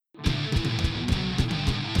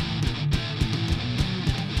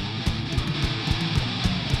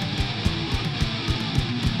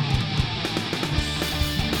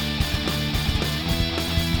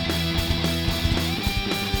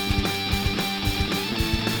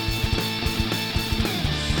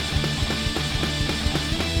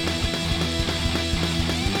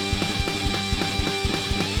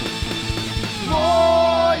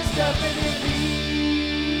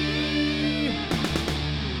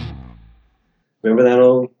Remember that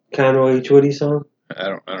old Conroy Twitty song? I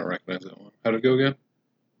don't recognize that one. How'd it go again?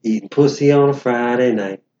 Eating pussy on a Friday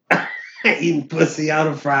night. Eating pussy on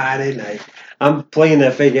a Friday night. I'm playing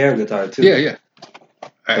that fake air guitar too. Yeah.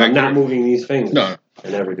 I'm not moving these fingers. No. I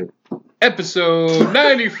never do. Episode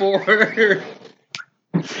 94. Did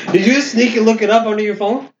you just sneak and look it up under your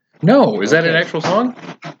phone? No, is that an actual song?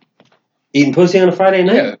 Eating pussy on a Friday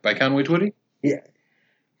night? Yeah, by Conway Twitty? Yeah.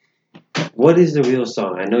 What is the real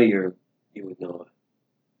song? I know you would know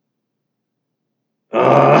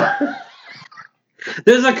it.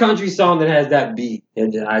 There's a country song that has that beat,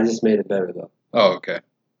 and I just made it better though. Oh, okay.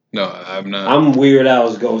 No, I'm not. I'm Weird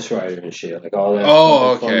Al's ghostwriter and shit, like all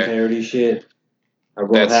that fun parody shit. I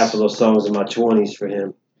wrote half of those songs in my 20s for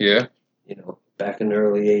him. Yeah? You know, back in the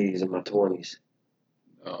early 80s in my 20s.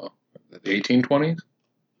 Oh, the 1820s?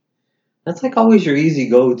 That's like always your easy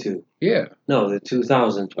go-to. Yeah. No, the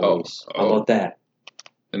 2020s. Oh. How about that?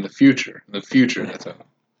 In the future. That's a...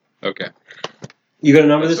 Okay. You gonna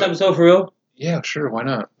number this episode for real? Yeah, sure. Why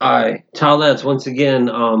not? All right. Towelettes, once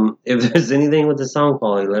again, if there's anything with the sound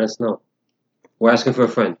quality, let us know. We're asking for a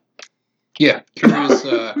friend. Yeah.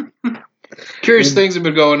 Curious things have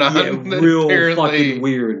been going on. Yeah, real fucking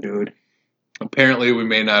weird, dude. Apparently, we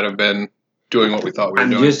may not have been doing what we thought we were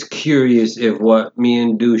doing. I'm just curious if what me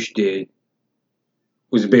and Douche did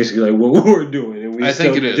was basically like what we're doing, and we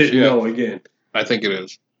didn't know again. I think it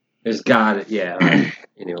is. It's got it, yeah. Right.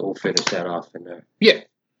 We'll finish that off in there. Yeah.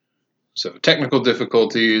 So, technical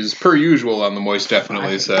difficulties, per usual, on the Moist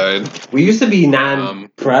Definitely side. We used to be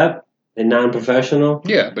non-prep and non-professional.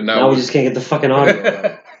 Yeah, but now we just can't get the fucking audio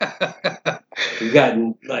right. We've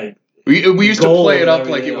gotten, like... We used to play it up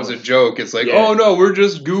like it was a joke. It's like, oh no, we're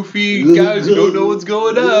just goofy guys who don't know what's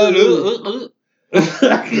going on. We're just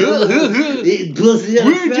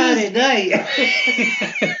night.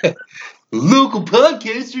 Local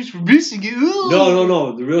podcasters from Michigan.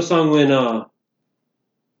 No. The real song when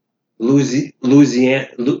Louisiana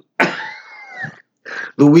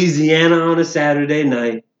on a Saturday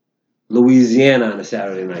night. Louisiana on a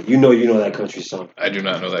Saturday night. You know that country song. I do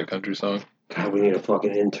not know that country song. God, we need a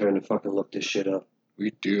fucking intern to fucking look this shit up.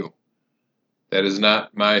 We do. That is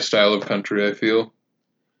not my style of country, I feel.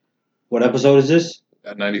 What episode is this?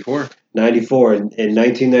 94. 94. In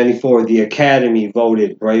 1994, the Academy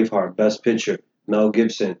voted Braveheart Best Picture. Mel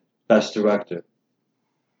Gibson, Best Director.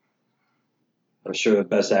 I'm sure the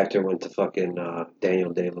Best Actor went to fucking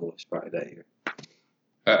Daniel Day-Lewis probably that year.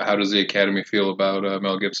 How does the Academy feel about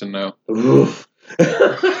Mel Gibson now? Oof.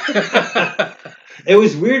 It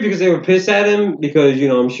was weird because they were pissed at him because,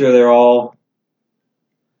 I'm sure they're all,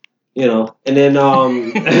 and then, I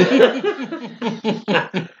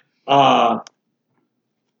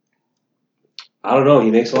don't know.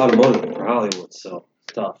 He makes a lot of money for Hollywood, so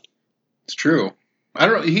it's tough. It's true. I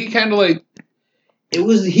don't know. He kind of like...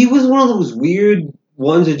 He was one of those weird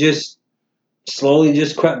ones that just slowly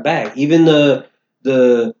just crept back. Even the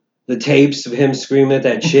tapes of him screaming at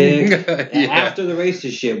that chick after the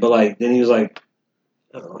racist shit, but then he was like,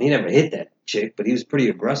 I don't know, he never hit that chick, but he was pretty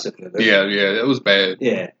aggressive with her. Yeah, that was bad.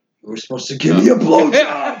 Yeah. You were supposed to give me a blowjob.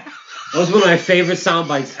 That was one of my favorite sound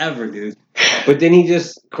bites ever, dude. But then he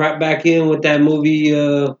just crept back in with that movie,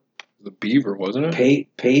 The Beaver, wasn't it?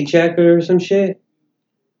 Paychecker or some shit.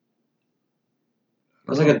 It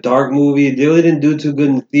was like a dark movie. It really didn't do too good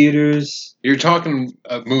in theaters. You're talking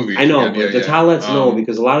movies. I know, but the Towelettes know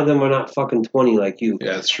because a lot of them are not fucking 20 like you.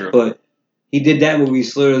 Yeah, that's true. But he did that movie,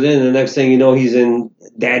 slid it in, and the next thing you know, he's in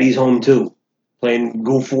Daddy's Home 2. Playing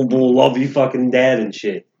goofy, lovey fucking dad and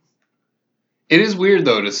shit. It is weird,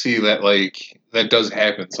 though, to see that, that does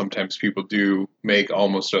happen. Sometimes people do make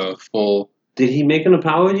almost a full... Did he make an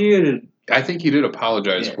apology? Or I think he did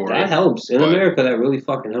apologize for it. That helps. In America, that really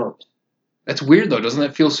fucking helps. That's weird, though. Doesn't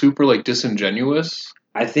that feel super, disingenuous?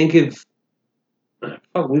 I think if...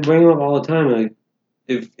 Fuck, we bring him up all the time.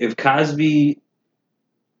 If Cosby...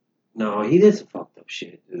 No, he did some fucked up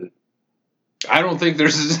shit, dude. I don't think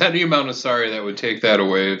there's any amount of sorry that would take that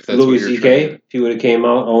away. If that's Louis C.K., if he would have came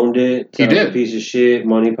out, owned it, he did. A piece of shit,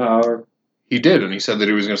 money, power. He did, and he said that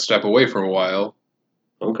he was going to step away for a while.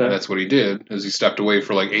 Okay. And that's what he did, is he stepped away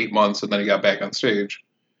for 8 months, and then he got back on stage.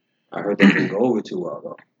 I heard that didn't go over too well,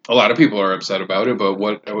 though. A lot of people are upset about it, but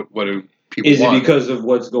what do people want? Is it want? because of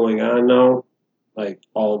what's going on now?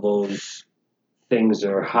 All those things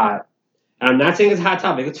are hot. I'm not saying it's a hot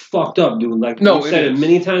topic. It's fucked up, dude. No, I've said it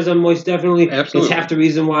many times on Moist Definitely. Absolutely. It's half the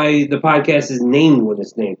reason why the podcast is named what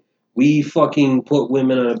it's named. We fucking put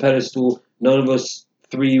women on a pedestal. None of us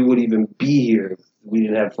three would even be here if we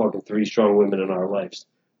didn't have fucking three strong women in our lives.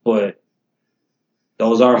 But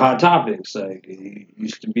those are hot topics. Like it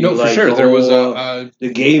used to be No, like for sure. the There was whole,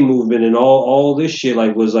 the gay movement and all this shit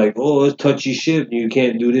like was like, oh, it's touchy shit. You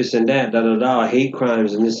can't do this and that, da da da, hate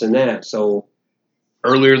crimes and this and that. So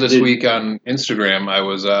earlier this week on Instagram, I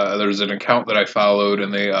was there's an account that I followed,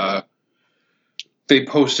 and they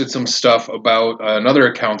posted some stuff about another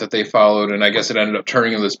account that they followed, and I guess it ended up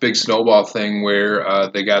turning into this big snowball thing where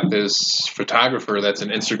they got this photographer that's an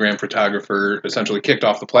Instagram photographer essentially kicked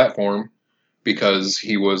off the platform because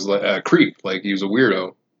he was a creep, like he was a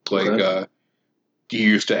weirdo, like okay. he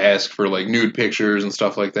used to ask for like nude pictures and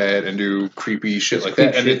stuff like that and do creepy shit like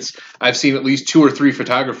that. And I've seen at least 2 or 3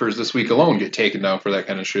 photographers this week alone get taken down for that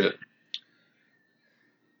kind of shit.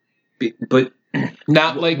 But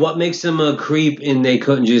not like what makes them a creep and they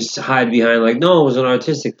couldn't just hide behind like, no, it was an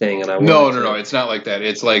artistic thing and I no, it's not like that.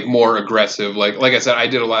 It's like more aggressive. Like I said, I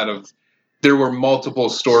did a lot of. There were multiple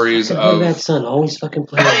stories fucking of that son always fucking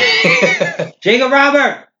playing. Jacob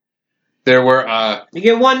Robert. There were you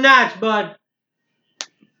get 1 notch, bud.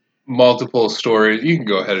 Multiple stories. You can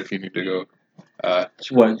go ahead if you need to go.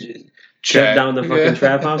 What? Shut down the fucking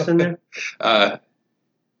trap house in there? There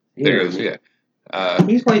goes, yeah.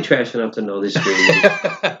 He's white trash enough to know this screen.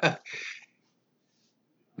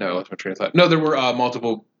 No, I lost my train of thought. No, there were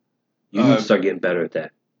multiple. You need to start getting better at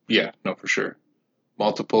that. Yeah, no, for sure.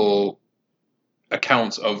 Multiple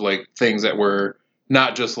accounts of like things that were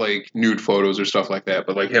not just like nude photos or stuff like that,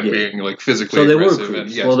 but like him being like physically aggressive. Were and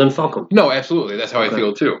yes. Well, then fuck him. No, absolutely. That's how I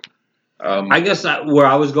feel too. I guess where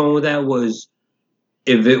I was going with that was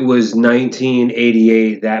if it was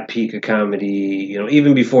 1988, that peak of comedy,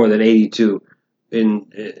 even before that, 82,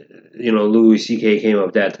 and Louis C.K. came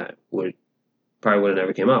up that time, probably would have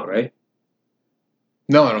never came out, right?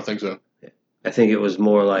 No, I don't think so. I think it was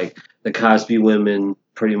more like the Cosby women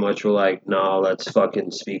pretty much were like, no, let's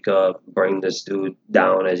fucking speak up, bring this dude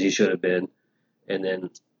down as he should have been. And then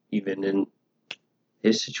even in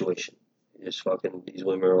his situation, these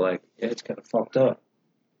women were like, yeah, it's kind of fucked up.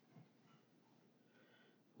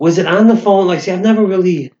 Was it on the phone? Like, see, I've never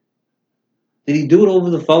really... Did he do it over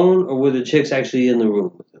the phone, or were the chicks actually in the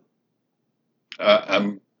room with him?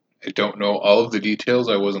 I don't know all of the details.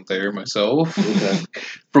 I wasn't there myself. Okay.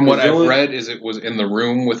 From what I've read, is it was in the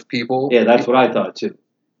room with people. Yeah, that's what I thought too.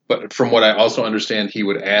 But from what I also understand, he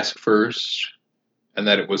would ask first, and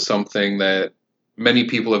that it was something that many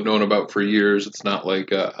people have known about for years. It's not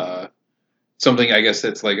like something, I guess,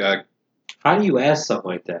 that's like a... How do you ask something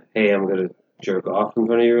like that? Hey, I'm going to jerk off in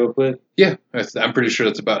front of you real quick? Yeah, I'm pretty sure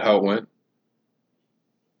that's about how it went.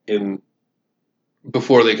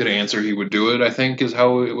 Before they could answer, he would do it, I think, is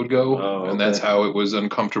how it would go. Oh, and that's how it was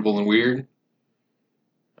uncomfortable and weird.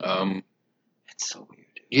 That's so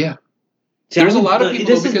weird. Yeah. See, there's a lot of people...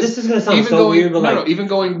 This is going to sound so weird, but no, even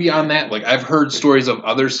going beyond that, like, I've heard stories of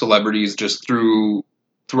other celebrities just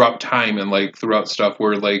throughout time and, like, throughout stuff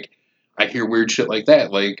where, like, I hear weird shit like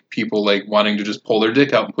that. Like, people, like, wanting to just pull their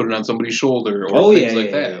dick out and put it on somebody's shoulder or things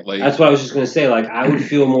like that. Yeah. Like, that's what I was just going to say. Like, I would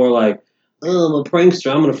feel more like, oh, I'm a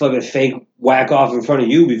prankster. I'm going to fucking fake whack off in front of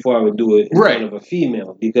you before I would do it in front of a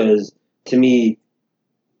female. Because, to me,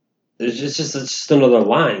 it's just another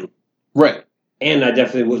line. Right. And I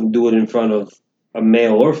definitely wouldn't do it in front of a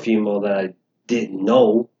male or female that I didn't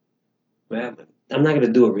know. Man, I'm not going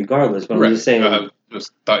to do it regardless, but I'm just saying. I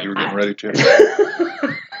just thought you were getting ready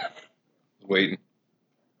to. Waiting.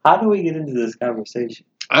 How do we get into this conversation?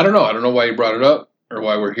 I don't know. I don't know why you brought it up or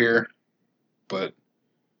why we're here, but...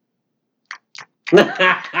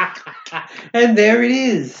 And there it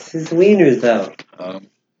is. His wiener's out.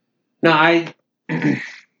 Why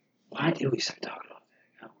did we start talking about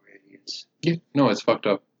that? We're idiots. Yeah, no, it's fucked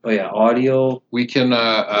up. Oh yeah, audio. We can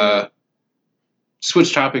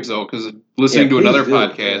switch topics though, because listening to another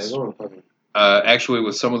podcast, actually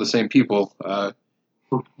with some of the same people,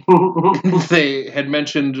 they had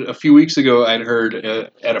mentioned a few weeks ago. I'd heard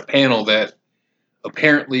at a panel that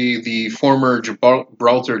apparently the former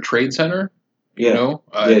Gibraltar Trade Center,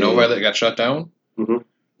 Nova, that got shut down. Mm-hmm.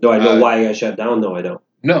 Do I know why it got shut down? No, I don't.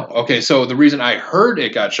 No. Okay, so the reason I heard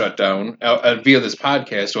it got shut down via this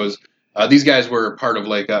podcast was these guys were part of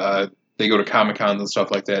like they go to Comic-Cons and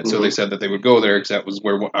stuff like that. Mm-hmm. So they said that they would go there because that was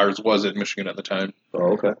where ours was in Michigan at the time.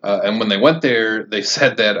 Oh, okay. And when they went there, they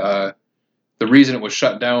said that the reason it was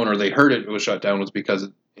shut down, or they heard it was shut down, was because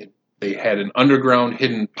they had an underground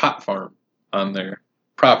hidden pot farm on their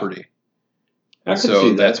property.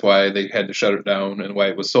 So that's why they had to shut it down and why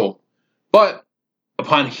it was sold. But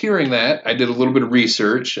upon hearing that, I did a little bit of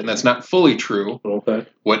research, and that's not fully true. Okay.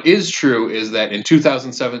 What is true is that in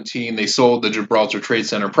 2017, they sold the Gibraltar Trade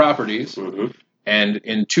Center properties And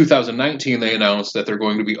in 2019, they announced that they're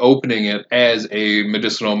going to be opening it as a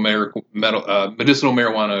medicinal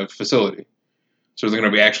marijuana facility. So they're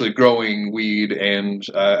going to be actually growing weed, and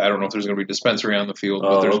I don't know if there's going to be a dispensary on the field,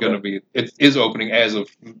 but there's going to be. It is opening as a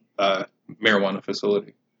marijuana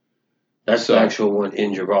facility. That's the actual one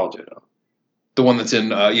in Gibraltar, though. The one that's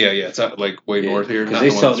in, it's like way north here. Because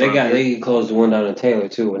they closed the one down in Taylor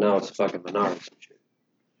too, and now it's fucking Menards and shit.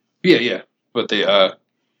 Yeah, but they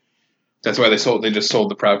that's why they just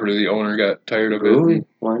sold the property. The owner got tired of it. Really?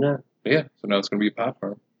 Why not? Yeah, so now it's gonna be a pot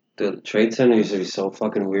farm. The trade center used to be so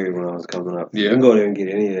fucking weird when I was coming up. Yeah. You can go there and get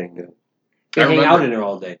anything. You hang out in there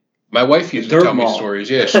all day. My wife used to tell me stories.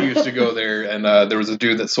 Yeah, she used to go there, and there was a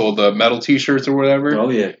dude that sold metal T-shirts or whatever. Oh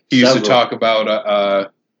yeah. He used to talk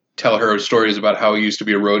about tell her stories about how he used to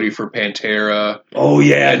be a roadie for Pantera. Oh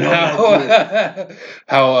yeah, and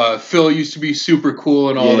how Phil used to be super cool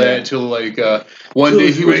and all that until like one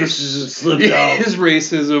day he was slipped out. His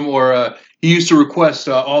racism, or he used to request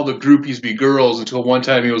all the groupies be girls until one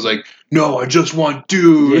time he was like, "No, I just want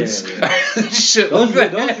dudes." Yeah. Shit. Those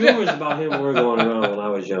rumors about him were going around when I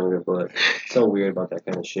was younger, but so weird about that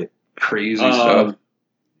kind of shit. Crazy stuff.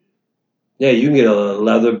 Yeah, you can get a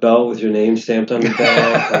leather belt with your name stamped on the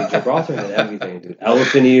back. Like, Gibraltar had everything, dude.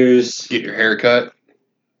 Elephant ears. Get your hair cut.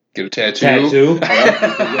 Get a tattoo. Yep, you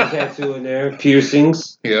can get a tattoo in there.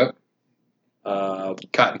 Piercings. Yep. Cotton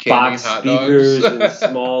candy, box hot speakers, dogs.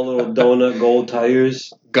 and small little donut gold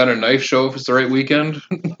tires. Gun and knife show if it's the right weekend.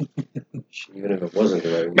 Even if it wasn't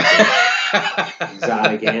the right weekend.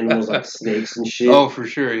 Exotic animals like snakes and shit. Oh, for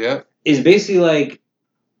sure, yeah. It's basically like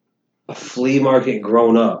a flea market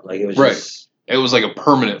grown up. Like it was just, it was like a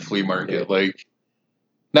permanent flea market. Yeah. Like,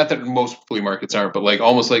 not that most flea markets aren't, but like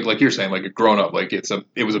almost like you're saying, like a grown up. Like it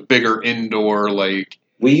was a bigger indoor like.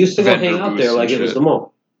 We used to go hang out there like it was the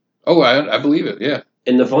mall. Oh, I believe it. Yeah.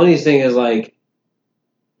 And the funniest thing is like,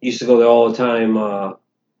 used to go there all the time. That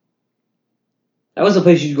was the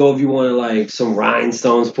place you'd go if you wanted like some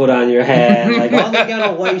rhinestones put on your hat, like all the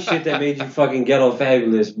ghetto white shit that made you fucking ghetto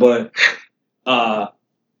fabulous. But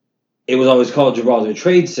it was always called Gibraltar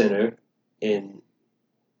Trade Center, and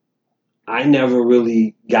I never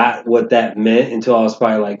really got what that meant until I was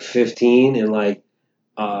probably like 15, and like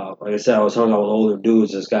I said, I was hung out with older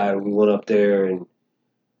dudes. This guy, we went up there, and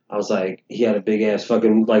I was like, he had a big ass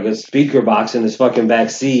fucking like a speaker box in his fucking back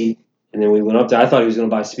seat, and then we went up there. I thought he was gonna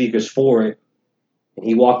buy speakers for it. And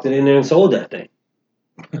he walked it in there and sold that thing.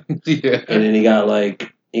 Yeah. And then he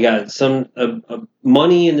got some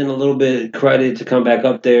money and then a little bit of credit to come back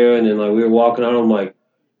up there. And then like we were walking out, I'm like,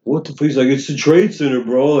 what the fuck? He's like, it's the trade center,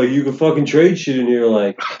 bro. Like you can fucking trade shit in here,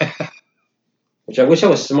 like. Which I wish I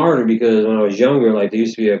was smarter because when I was younger, like there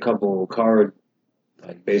used to be a couple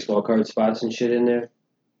like baseball card spots and shit in there.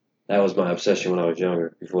 That was my obsession when I was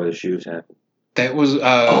younger, before the shoes happened. That was.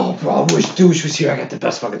 Oh, bro, I wish Douche was here. I got the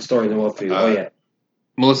best fucking story in the world for you. Oh yeah.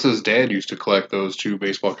 Melissa's dad used to collect those too,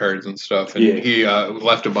 baseball cards and stuff, and he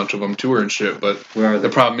left a bunch of them to her and shit. But the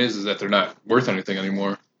problem is that they're not worth anything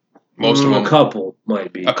anymore. Most of them, a couple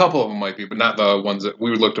might be. A couple of them might be, but not the ones that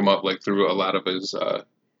we looked them up like through a lot of his.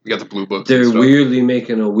 We got the blue books. They're weirdly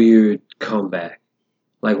making a weird comeback.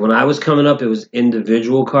 Like when I was coming up, it was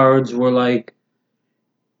individual cards were like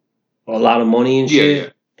a lot of money and shit. Yeah.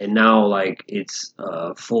 And now, like, it's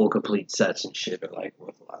full complete sets and shit are like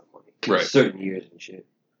worth a lot of money. Right. Certain years and shit.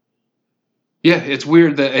 Yeah, it's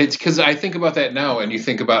weird that it's because I think about that now, and you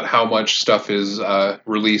think about how much stuff is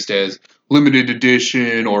released as limited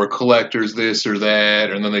edition or collectors this or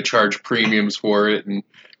that, and then they charge premiums for it, and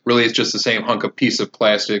really it's just the same piece of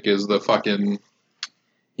plastic as the fucking.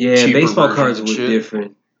 Yeah, baseball cards were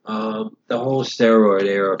different. The whole steroid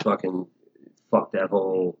era fucking fucked that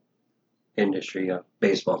whole industry up.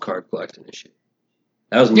 Baseball card collecting and shit.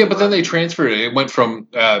 But then they transferred it. It went from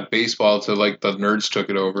baseball to like the nerds took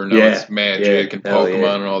it over. Now it's Magic and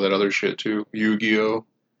Pokemon and all that other shit too. Yu-Gi-Oh.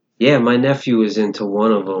 Yeah, my nephew was into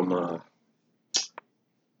one of them.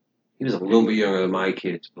 He was a little bit younger than my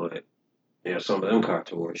kids, but some of them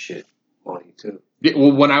cards were shit money too. Yeah,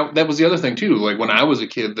 well, that was the other thing too. Like when I was a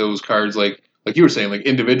kid, those cards like you were saying, like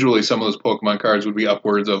individually, some of those Pokemon cards would be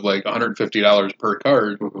upwards of like $150 per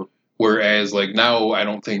card. Mm-hmm. Whereas, like, now, I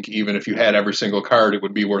don't think even if you had every single card, it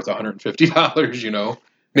would be worth $150, you know?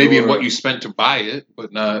 Maybe in what you spent to buy it,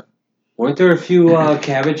 but not... Weren't there a few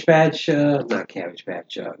Garbage Pail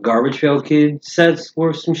Kid sets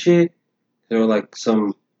worth some shit? There were, like,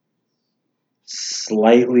 some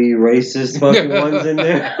slightly racist fucking ones in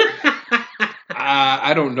there.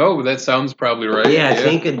 I don't know, but that sounds probably right. Yeah, I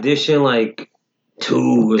think edition, like...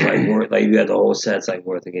 2 was like worth, like you had the whole set's like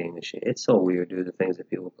worth a game and shit. It's so weird, dude, the things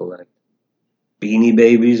that people collect. Beanie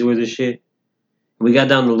Babies were the shit. We got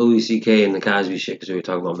down to Louis C.K. and the Cosby shit because we were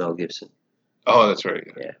talking about Mel Gibson. Oh, that's right.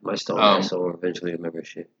 Yeah, my stoner asshole will eventually remember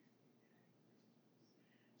shit.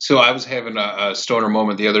 So I was having a stoner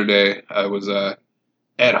moment the other day. I was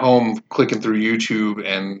at home clicking through YouTube,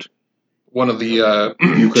 and one of the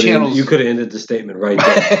channels... You could have ended the statement right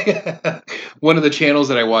there. One of the channels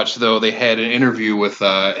that I watched, though, they had an interview with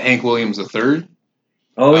Hank Williams III.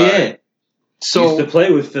 Oh, yeah. So used to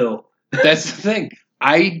play with Phil. That's the thing.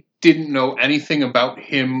 I didn't know anything about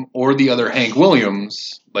him or the other Hank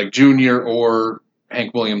Williams, like Jr. or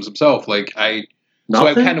Hank Williams himself. So I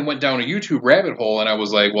kind of went down a YouTube rabbit hole, and I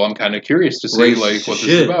was like, well, I'm kind of curious to see what this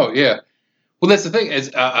is about. Yeah. Well, that's the thing.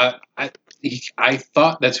 Is I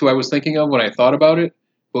thought that's who I was thinking of when I thought about it,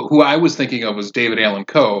 but who I was thinking of was David Allan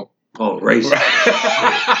Coe. Oh, racist.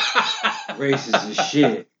 Racist as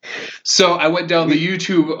shit. So I went down the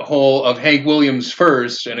YouTube hole of Hank Williams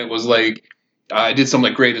first, and it was like I did some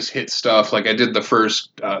like greatest hit stuff. Like I did the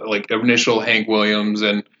first initial Hank Williams,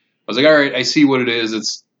 and I was like, all right, I see what it is.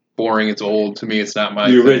 It's boring. It's old to me. It's not my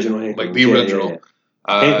original thing. Hank Like Williams. the original.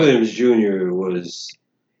 Yeah. Hank Williams Jr. was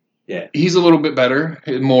he's a little bit better,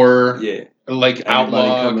 more like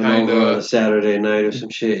outlaw kind of on a Saturday night or some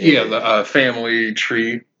shit. Yeah, the family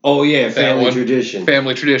tree. Oh yeah, family tradition.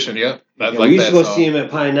 Family tradition. Yep. We used to go see him at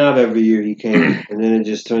Pine Knob every year. He came, and then it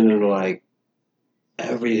just turned into like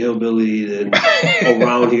every hillbilly that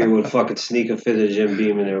around here would fucking sneak a fit of Jim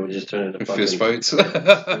Beam, and it would just turn into fucking fist fights.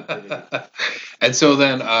 And so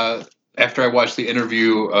then, after I watched the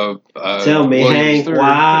interview of Tell me, Williams Hank,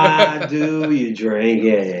 why do you drink?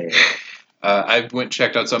 Yeah. I went and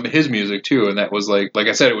checked out some of his music too, and that was like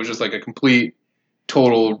I said, it was just like a complete,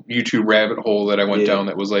 total YouTube rabbit hole that I went down.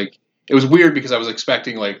 That was like, it was weird because I was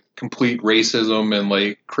expecting like complete racism and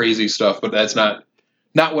like crazy stuff, but that's not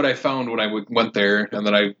what I found when I went there. And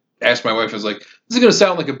then I asked my wife, I was like, this is going to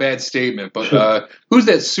sound like a bad statement, but who's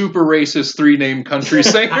that super racist 3-name country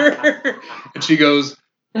singer? And she goes,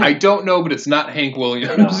 I don't know, but it's not Hank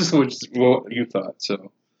Williams, which is what you thought.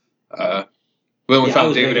 So, then we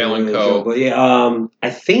found David Allan Coe. But I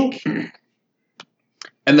think.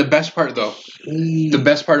 And the best part, though,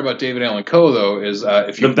 about David Allan Coe, though, is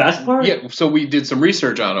the best part. Yeah. So we did some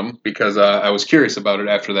research on him because I was curious about it.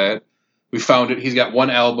 After that, we found it. He's got one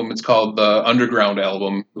album. It's called the Underground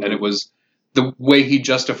album, and it was the way he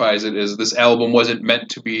justifies it is this album wasn't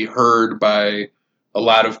meant to be heard by a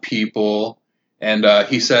lot of people. And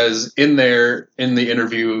he says in the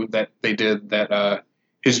interview that they did that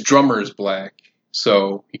his drummer is black,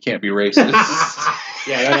 so he can't be racist.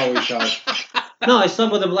 Yeah, that always does. No, I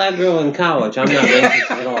slept with a black girl in college. I'm not racist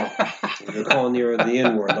at all. You're calling her the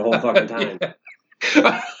N-word the whole fucking time.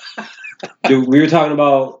 Dude, we were talking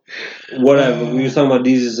about whatever. We were talking about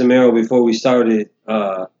Jesus and Mero before we started.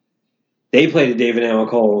 They played a David Allan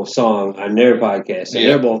Coe song on their podcast, and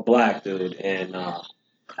they're both black, dude. And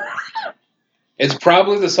it's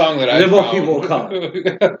probably the song that they're both people of color.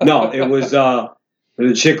 No, it was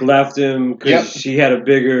the chick left him because she had a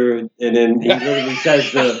bigger, and then he literally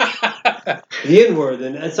says the N-word,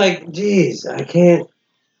 and it's like, geez, I can't.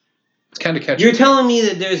 It's kind of catchy. You're telling me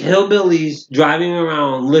that there's hillbillies driving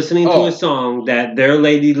around listening to a song that their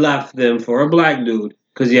lady left them for a black dude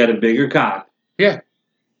because he had a bigger cock. Yeah.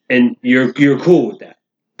 And you're cool with that.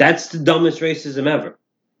 That's the dumbest racism ever.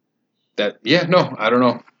 No, I don't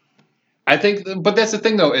know. I think, but that's the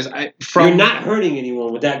thing though, is you're not hurting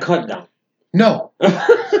anyone with that cut down. No. No.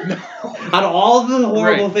 Out of all the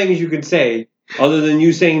horrible things you could say, other than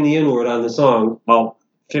you saying the N-word on the song about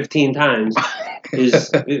 15 times, he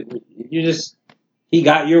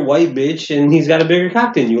got your white bitch and he's got a bigger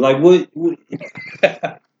cock than you. Like, what?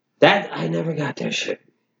 That, I never got that shit.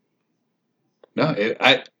 No,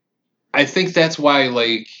 I think that's why,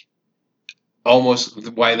 like,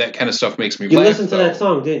 almost why that kind of stuff makes me laugh. You listened to that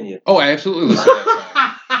song, didn't you? Oh, I absolutely listened to that song.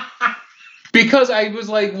 Because I was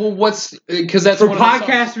like, well, because that's for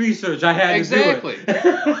podcast research, I had to do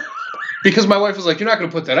it. Because my wife was like, you're not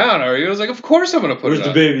going to put that on, are you? I was like, of course I'm going to put it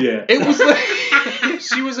on. Where's the baby at? It was like,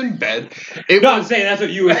 she was in bed. I'm saying that's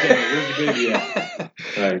what you were saying. Where's the baby at?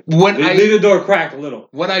 Right. Leave the door cracked a little.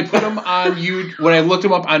 When I put him on when I looked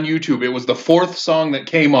him up on YouTube, it was the 4th song that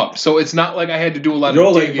came up. So it's not like I had to do a lot of digging.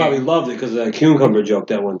 Your old lady probably loved it because of that cucumber joke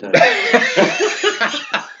that one time.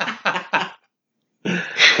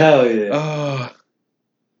 Hell yeah.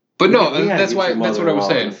 But no, that's what I was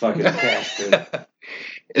saying. Fucking bastard.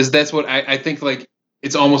 That's what I think, like,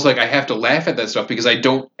 it's almost like I have to laugh at that stuff because I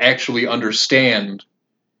don't actually understand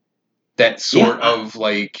that sort of,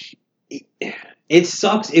 like... It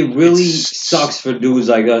sucks. It really sucks for dudes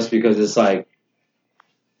like us because it's like,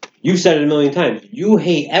 you've said it a million times, you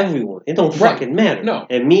hate everyone. It don't fucking matter. No.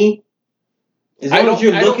 And me, As long as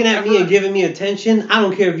you're looking at me and giving me attention, I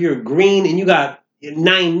don't care if you're green and you got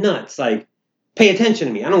 9 nuts. Like, pay attention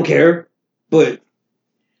to me. I don't care. But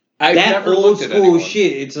that old school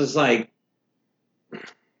shit, it's just like,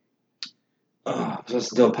 I was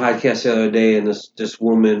listening to a podcast the other day, and this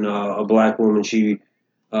woman, a black woman, she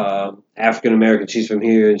African American, she's from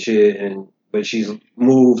here and shit, but she's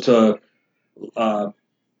moved to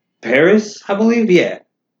Paris, I believe, yeah,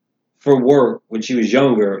 for work when she was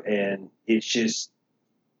younger, and it's just,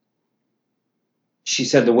 she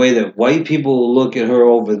said the way that white people look at her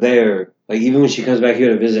over there, like even when she comes back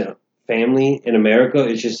here to visit family in America,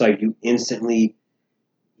 it's just like you instantly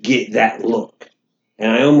get that look,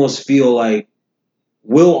 and I almost feel like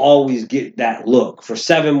we'll always get that look for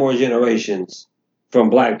 7 more generations from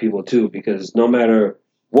black people too, because no matter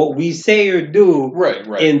what we say or do,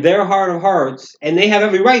 right. in their heart of hearts, and they have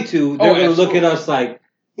every right to, they're going to look at us like,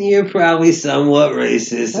 you're probably somewhat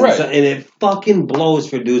racist. Right. And it fucking blows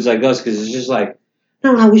for dudes like us, because it's just like,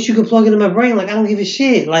 no, I wish you could plug it in my brain. Like, I don't give a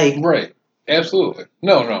shit. Like, right. Absolutely.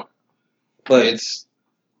 No. But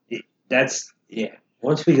that's, yeah.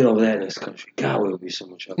 Once we get over that in this country, God, we'll be so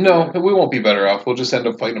much better. No, we won't be better off. We'll just end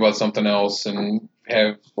up fighting about something else and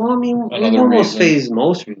have. Well, I mean, we've almost phased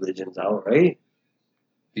most religions out, right?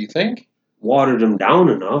 Do you think? Watered them down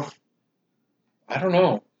enough. I don't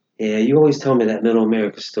know. Yeah, you always tell me that Middle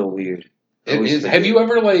America's still weird. It is. Have you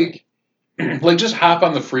ever like just hop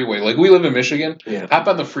on the freeway? Like, we live in Michigan. Yeah. Hop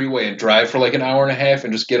on the freeway and drive for like an hour and a half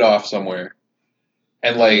and just get off somewhere.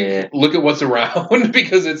 And look at what's around,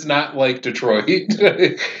 because it's not like Detroit.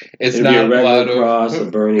 It's not a regular cross, a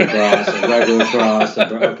Bernie cross, a regular cross.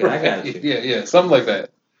 Okay, I got you. Yeah, something like that.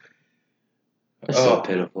 That's so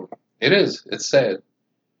pitiful. It is. It's sad.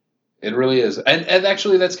 It really is. And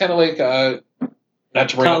actually, that's kind of like not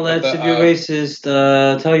to bring tell up if you're racist.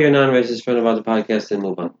 Tell your non-racist friend about the podcast and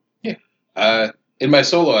move on. Yeah. In my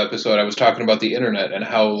solo episode, I was talking about the internet and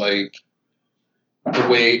how the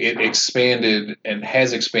way it expanded and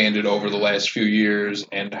has expanded over the last few years,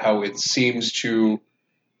 and how it seems to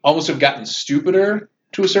almost have gotten stupider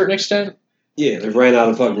to a certain extent. Yeah, they've ran out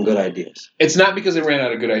of fucking good ideas. It's not because they ran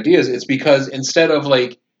out of good ideas. It's because instead of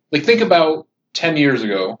like think about 10 years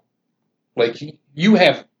ago, like you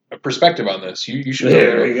have a perspective on this. You should.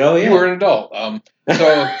 There you go. Yeah. You were an adult.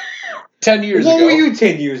 So 10 years ago. What were you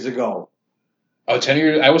 10 years ago? Oh, 10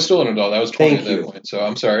 years. I was still an adult. I was 20 at that point. So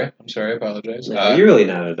I'm sorry. I apologize. No, you're really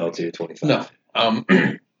not an adult till you're 25. No.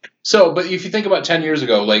 But if you think about 10 years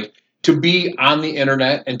ago, like, to be on the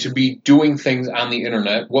internet and to be doing things on the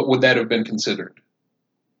internet, what would that have been considered?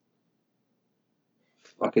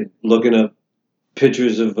 Fucking looking up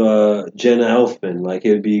pictures of Jenna Elfman, like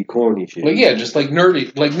it'd be corny shit. Like, yeah, just like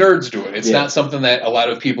nerdy, like nerds do it. It's not something that a lot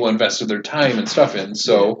of people invested their time and stuff in.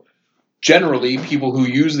 So generally, people who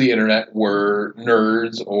use the internet were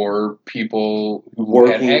nerds or people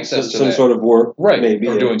who had access to some sort of work, right? Maybe,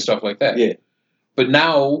 or doing stuff like that. Yeah. But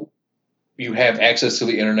now you have access to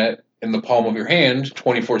the internet in the palm of your hand,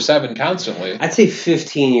 24/7, constantly. I'd say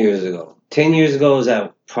 15 years ago. 10 years ago is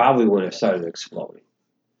that probably when it started exploding.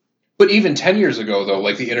 But even 10 years ago, though,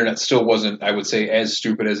 like, the internet still wasn't, I would say, as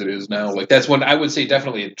stupid as it is now. Like, that's when I would say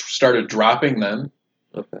definitely it started dropping then.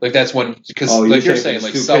 Okay. Like, that's when, because like you're saying,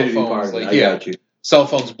 like, cell phones, like, got you. Cell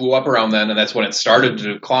phones blew up around then, and that's when it started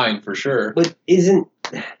to decline for sure. But isn't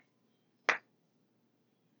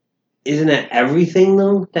that everything,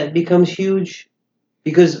 though, that becomes huge?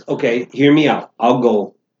 Because, okay, hear me out. I'll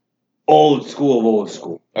go old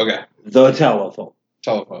school. Okay. The telephone.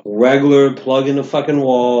 Regular plug in the fucking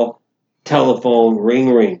wall. Telephone,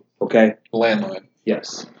 ring, okay? Landline.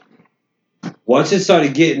 Yes. Once it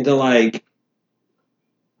started getting to like,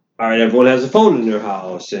 all right, everyone has a phone in their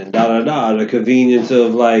house and the convenience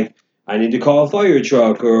of like, I need to call a fire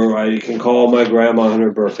truck or I can call my grandma on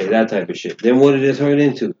her birthday, that type of shit. Then what did it turn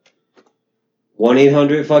into?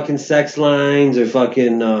 1-800 fucking sex lines or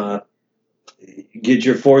fucking get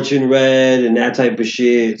your fortune read and that type of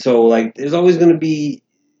shit. So like, there's always going to be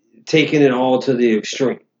taking it all to the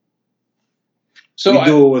extreme. So we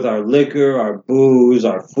do it with our liquor, our booze,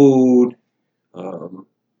 our food,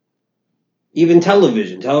 even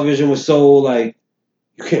television. Television was so like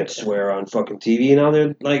you can't swear on fucking TV. Now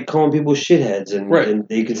they're like calling people shitheads, and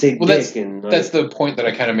they can say dick. That's the point that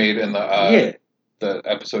I kind of made in the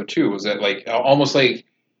episode too. Was that like almost like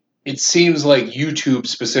it seems like YouTube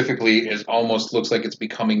specifically looks like it's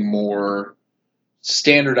becoming more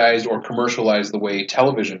standardized or commercialized the way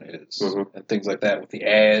television is, and things like that with the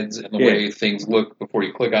ads and the way things look before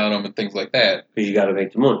you click on them and things like that. Because you got to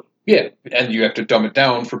make the money. Yeah, and you have to dumb it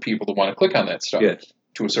down for people to want to click on that stuff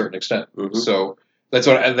to a certain extent. So that's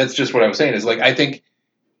just what I was saying is like I think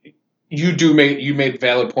you made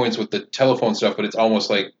valid points with the telephone stuff, but it's almost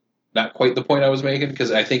like not quite the point I was making,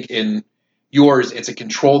 because I think in yours it's a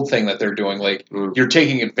controlled thing that they're doing. Like you're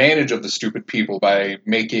taking advantage of the stupid people by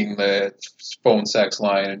making the phone sex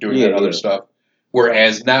line and doing that other stuff.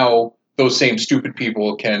 Whereas now those same stupid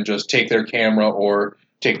people can just take their camera or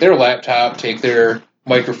take their laptop, take their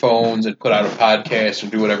microphones and put out a podcast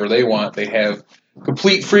and do whatever they want. They have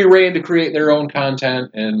complete free reign to create their own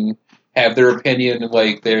content and have their opinion.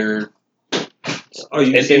 Like they're. Are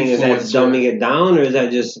you saying that's dumbing it down, or is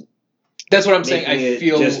that just? That's what I'm saying. I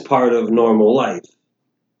feel just part of normal life.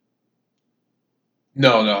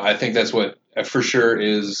 No. I think that's what for sure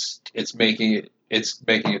is. It's making it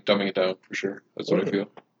dumbing it down for sure. That's what I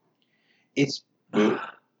feel. It's.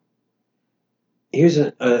 Here's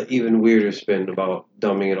an even weirder spin about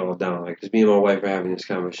dumbing it all down. Like, because me and my wife are having this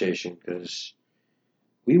conversation because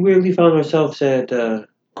we weirdly found ourselves at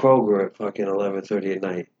Kroger at fucking 11:30 at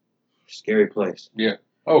night. Scary place. Yeah.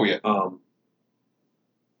 Oh yeah.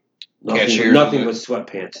 Nothing but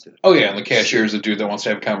sweatpants, dude. Oh yeah, and the cashier is a dude that wants to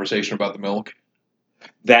have a conversation about the milk.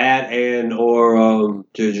 That or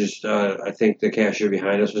to just I think the cashier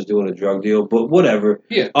behind us was doing a drug deal, but whatever.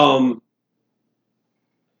 Yeah.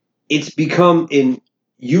 It's become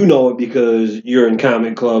you know it because you're in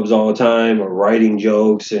comic clubs all the time or writing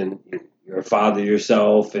jokes, and you're a father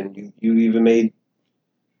yourself, and you even made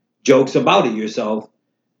jokes about it yourself.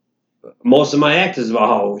 Most of my act is about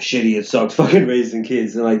how shitty it sucks fucking raising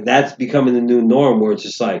kids, and like that's becoming the new norm where it's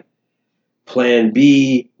just like Plan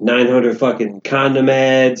B, 900 fucking condom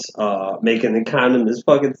ads, making the condom as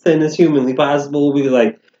fucking thin as humanly possible. We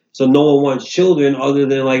like, so no one wants children other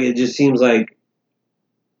than like, it just seems like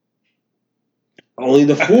only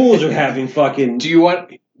the fools are having fucking. Do you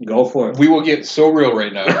want? Go for it. We will get so real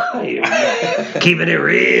right now. Keeping it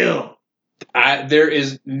real. There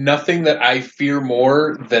is nothing that I fear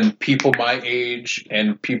more than people my age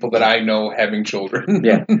and people that I know having children.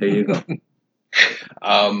 Yeah, there you go.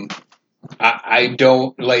 I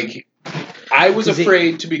don't like. I was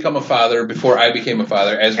afraid to become a father before I became a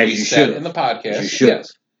father, as we said in the podcast. You should.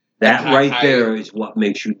 Yes. That there is what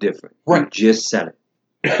makes you different. Right. You just said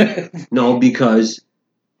it. No, because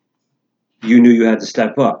you knew you had to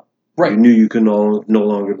step up. Right. You knew you could no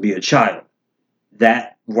longer be a child.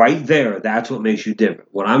 That right there, that's what makes you different.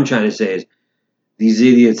 What I'm trying to say is these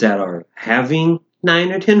idiots that are having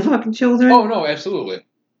 9 or 10 fucking children. Oh, no, absolutely.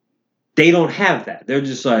 They don't have that. They're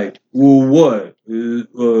just like, well, what?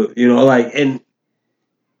 Like, and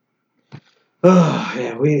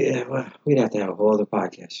yeah, we'd have to have a whole other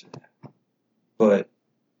podcast for that. But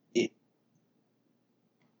I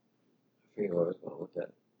forget where I was going with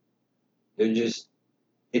that.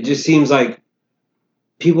 It just seems like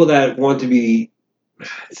people that want to be.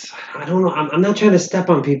 I don't know. I'm not trying to step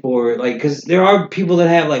on people or like, because there are people that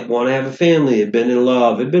have like want to have a family, have been in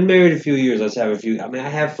love, have been married a few years. Let's have a few. I mean, I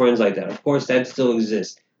have friends like that. Of course, that still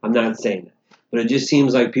exists. I'm not saying that, but it just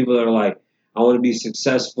seems like people that are like, I want to be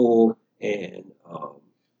successful and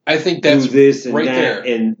I think that's do this and right that, there.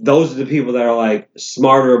 and those are the people that are like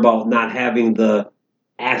smarter about not having the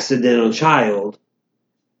accidental child.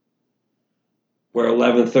 Where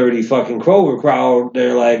 11:30 fucking Kroger crowd,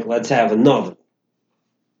 they're like, let's have another.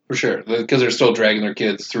 For sure, because they're still dragging their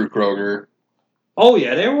kids through Kroger. Oh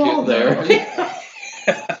yeah, they were all there.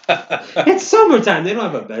 It's summertime. They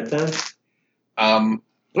don't have a bedtime.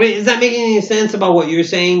 Wait, is that making any sense about what you're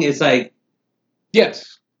saying? It's like,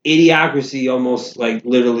 yes, idiocracy almost like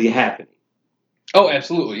literally happening. Oh,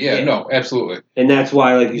 absolutely. Yeah, no, absolutely. And that's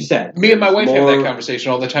why, like you said, me and my wife have that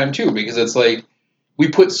conversation all the time too, because it's like we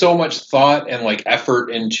put so much thought and like effort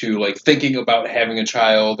into like thinking about having a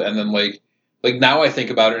child, and then like now I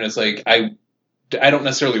think about it and it's like I don't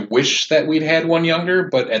necessarily wish that we'd had one younger,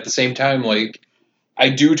 but at the same time, like I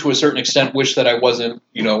do to a certain extent wish that I wasn't,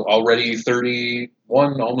 already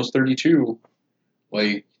 31, almost 32.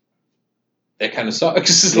 Like that kind of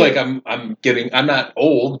sucks. Yeah. Like I'm not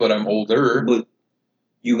old, but I'm older. But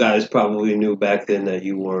you guys probably knew back then that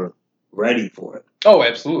you weren't ready for it. Oh,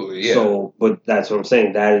 absolutely, yeah. So, but that's what I'm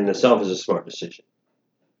saying. That in itself is a smart decision.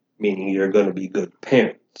 Meaning you're going to be good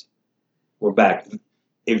parents. We're back.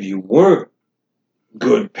 If you weren't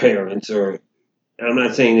good parents, or I'm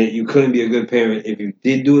not saying that you couldn't be a good parent if you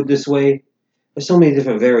did do it this way. There's so many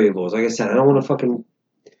different variables. Like I said, I don't want to fucking.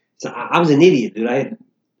 I was an idiot, dude. I had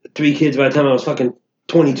 3 kids by the time I was fucking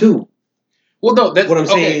 22. Well, no, that's what I'm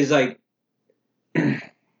saying is like.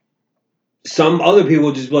 Some other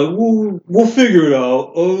people just be like, we'll figure it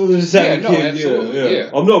out. Oh, this kid. Absolutely, yeah.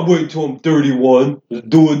 I'm not waiting till I'm 31. Let's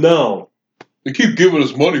do it now. They keep giving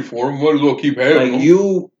us money for them. Might as well keep having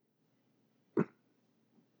them.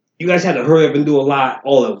 you guys had to hurry up and do a lot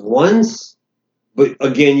all at once, but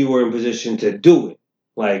again, you were in position to do it,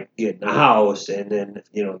 like getting the house and then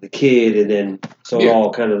the kid, and then so it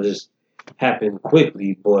all kind of just happened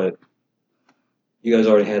quickly. But you guys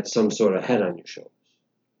already had some sort of head on your shoulders.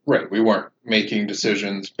 Right, we weren't making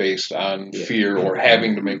decisions based on fear or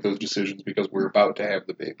having to make those decisions because we're about to have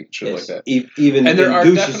the baby, shit like that. Even in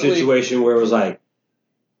Douche's situation where it was like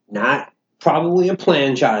not probably a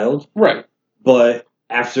planned child, right? But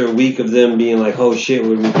after a week of them being like, "Oh shit,"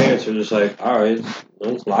 when my parents were just like, "All right,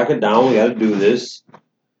 let's lock it down. We got to do this."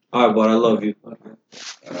 All right, bud, I love you.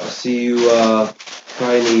 I'll see you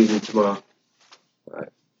probably in the evening tomorrow. All right.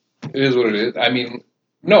 It is what it is. I mean,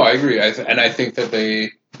 no, I agree. And I think that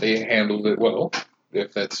they handled it well,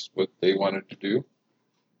 if that's what they wanted to do.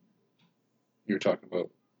 You're talking about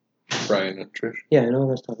Brian and Trish? Yeah, I know what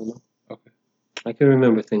I was talking about. Okay. I can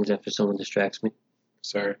remember things after someone distracts me.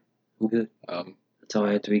 Sorry. I'm good. That's how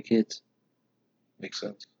I had 3 kids. Makes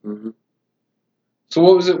sense. Mm-hmm. So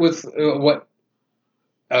what was it with what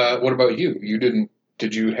about you?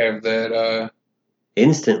 Did you have that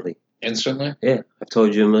instantly? Yeah, I've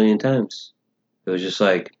told you a million times. It was just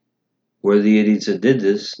like, we're the idiots that did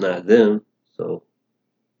this, not them. So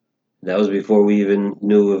that was before we even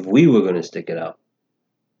knew if we were going to stick it out.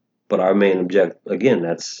 But our main objective, again,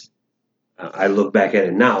 I look back at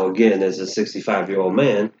it now, again, as a 65-year-old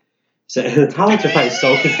man. So, College are probably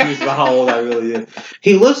so confused about how old I really am.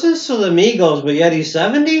 He listens to the Migos, but yet he's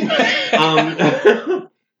 70?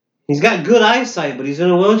 He's got good eyesight, but he's in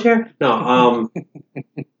a wheelchair? No,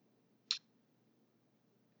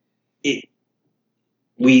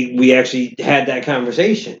 we actually had that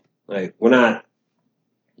conversation. Like, we're not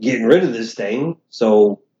getting rid of this thing,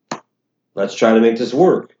 so let's try to make this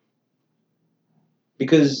work.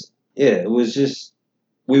 Because, it was just,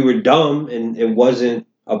 we were dumb, and it wasn't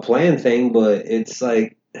a planned thing, but it's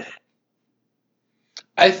like...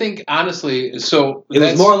 I think, honestly, so... It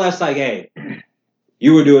was more or less like, hey,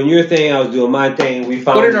 you were doing your thing, I was doing my thing, we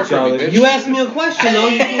found each other. You asked me a question, though.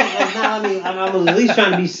 I'm at least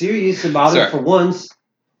trying to be serious about it for once.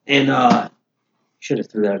 And, should have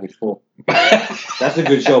threw that at me full. That's a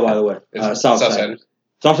good show, by the way. Southside.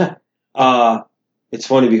 It's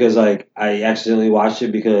funny because I accidentally watched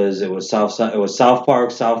it because it was Southside. It was South Park,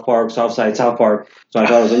 Southside, South Park. So I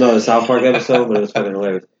thought it was another South Park episode, but it was fucking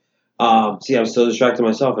hilarious. See, I'm still distracting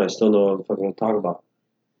myself, and I still know what I'm fucking talking about.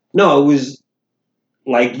 No, it was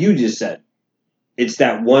like you just said. It's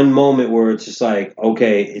that one moment where it's just like,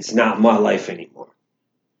 okay, it's not my life anymore.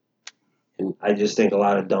 And I just think a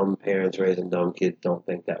lot of dumb parents raising dumb kids don't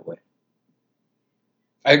think that way.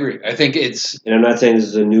 I agree. I think it's... And I'm not saying this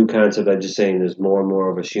is a new concept. I'm just saying there's more and more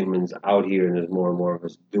of us humans out here, and there's more and more of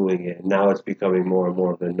us doing it. And now it's becoming more and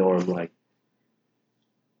more of the norm. Like,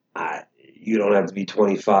 you don't have to be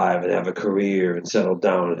 25 and have a career and settle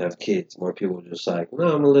down and have kids. More people are just like, no,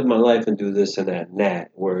 I'm going to live my life and do this and that and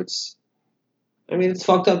that. Where it's... I mean, it's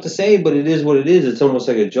fucked up to say, but it is what it is. It's almost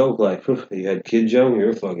like a joke. Like, you had kids young?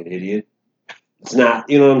 You're a fucking idiot. It's not.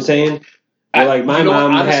 You know what I'm saying? Like, my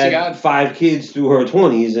mom had 5 kids through her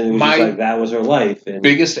 20s, and it was just like, that was her life. And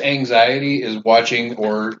biggest anxiety is watching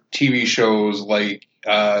or TV shows like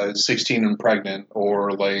 16 and Pregnant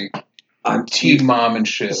or like Teen Mom and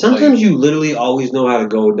shit. Sometimes you literally always know how to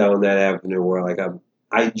go down that avenue where, like,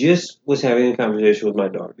 I just was having a conversation with my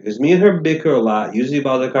daughter because me and her bicker a lot, usually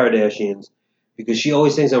about the Kardashians, because she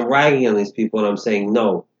always thinks I'm ragging on these people, and I'm saying,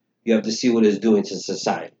 no, you have to see what it's doing to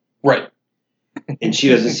society. Right. And she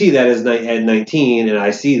doesn't see that at 19, and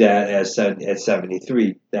I see that at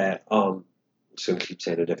 73. That I'm just gonna keep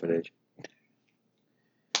saying a different age.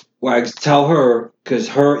 Where I tell her, because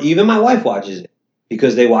even my wife watches it,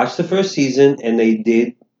 because they watched the first season and they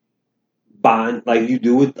did bond like you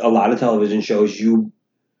do with a lot of television shows. You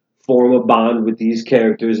form a bond with these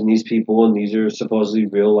characters and these people, and these are supposedly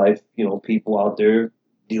real life, people out there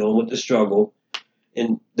dealing with the struggle.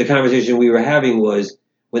 And the conversation we were having was,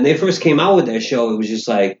 when they first came out with that show, it was just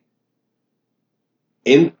like,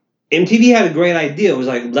 MTV had a great idea. It was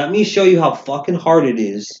like, let me show you how fucking hard it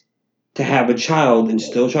is to have a child and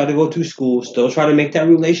still try to go to school, still try to make that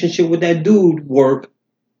relationship with that dude work,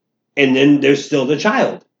 and then there's still the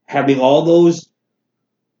child. Having all those,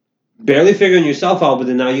 barely figuring yourself out, but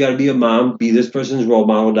then now you gotta be a mom, be this person's role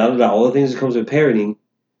model, da-da-da, all the things that comes with parenting.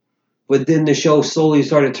 But then the show slowly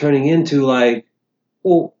started turning into like,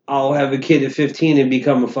 well, I'll have a kid at 15 and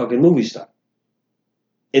become a fucking movie star.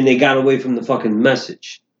 And they got away from the fucking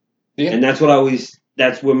message. Yeah. And that's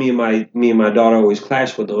where me and my daughter always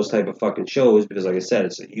clash with those type of fucking shows, because like I said,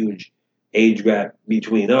 it's a huge age gap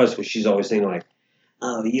between us, where she's always saying like,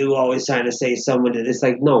 oh, you always trying to say someone that it's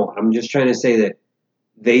like, no, I'm just trying to say that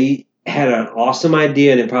they had an awesome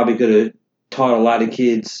idea and it probably could have taught a lot of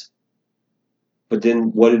kids. But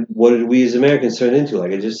then what did we as Americans turn into?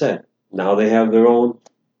 Like I just said, now they have their own.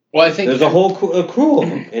 Well, I think there's a whole crew of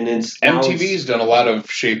them, and MTV's done a lot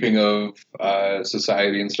of shaping of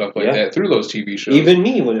society and stuff like that through those TV shows. Even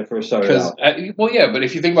me when it first started out. But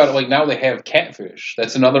if you think about it, like now they have Catfish.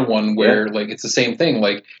 That's another one where like it's the same thing.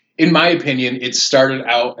 Like in my opinion, it started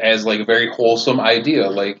out as like a very wholesome idea.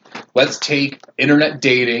 Like let's take internet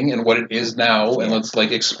dating and what it is now, and let's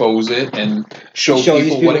like expose it and show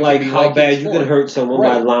people what it like can be how like bad you can hurt someone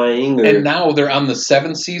by lying. And now they're on the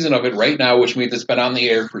 7th season of it right now, which means it's been on the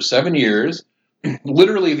air for 7 years.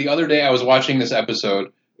 Literally, the other day I was watching this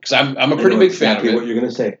episode because I'm a pretty big fan of it. What you're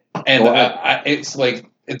gonna say? And it's like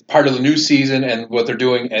it's part of the new season, and what they're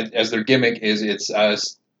doing as their gimmick is it's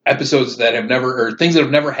episodes that have never or things that have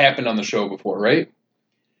never happened on the show before, right?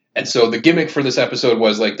 And so the gimmick for this episode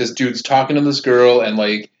was like this dude's talking to this girl, and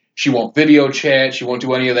like she won't video chat, she won't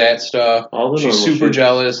do any of that stuff. She's super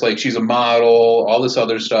jealous, like she's a model, all this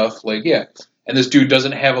other stuff, like And this dude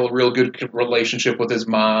doesn't have a real good relationship with his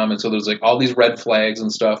mom, and so there's like all these red flags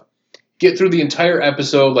and stuff. Get through the entire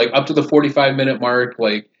episode, like up to the 45-minute mark,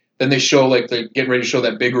 like then they show like they're getting ready to show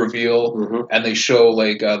that big reveal, and they show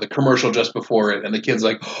like the commercial just before it, and the kid's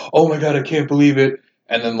like, "Oh my god, I can't believe it!"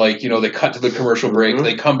 And then like they cut to the commercial break,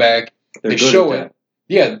 they come back, they show it.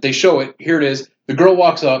 Yeah, they show it. Here it is. The girl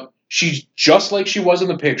walks up. She's just like she was in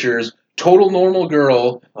the pictures. Total normal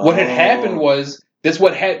girl. What had happened was. This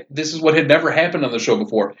is what had never happened on the show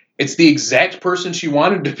before. It's the exact person she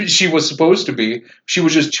wanted to be, she was supposed to be. She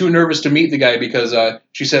was just too nervous to meet the guy because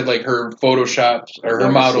she said like her photoshops or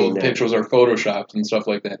her model pictures are photoshopped and stuff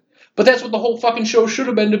like that. But that's what the whole fucking show should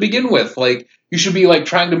have been to begin with. Like you should be like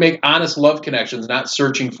trying to make honest love connections, not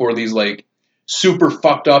searching for these like super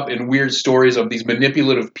fucked up and weird stories of these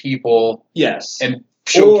manipulative people. Yes. And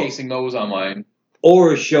showcasing those online.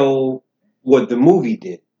 Or show what the movie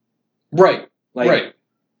did. Right. Like,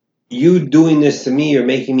 you doing this to me or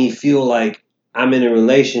making me feel like I'm in a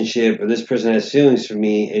relationship or this person has feelings for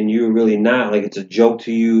me and you're really not. Like, it's a joke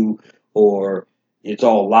to you or it's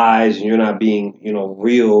all lies and you're not being,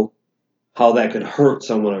 real. How that could hurt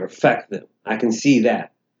someone or affect them. I can see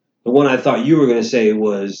that. The one I thought you were going to say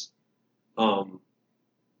was,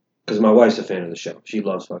 because my wife's a fan of the show. She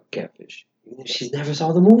loves fucking Catfish. She never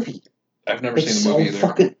saw the movie. I've never seen the movie either.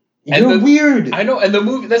 Fucking... You're weird. I know, and the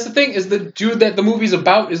movie, that's the thing, is the dude that the movie's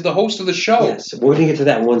about is the host of the show. Yes, we're going to get to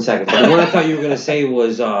that in 1 second. But the one I thought you were going to say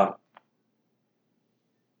was the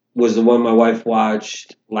one my wife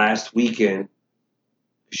watched last weekend.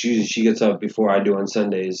 She gets up before I do on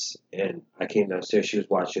Sundays, and I came downstairs, she was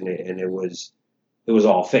watching it, and it was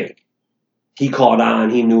all fake. He called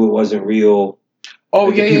on, he knew it wasn't real. Oh,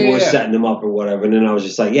 like people were setting him up or whatever, and then I was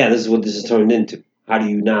just like, this is what this has turned into. How do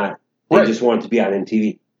you not? They just want it to be on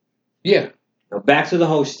MTV. Yeah. Now back to the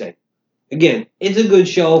host thing. Again, it's a good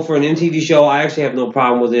show for an MTV show. I actually have no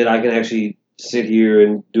problem with it. I can actually sit here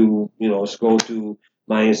and do, scroll through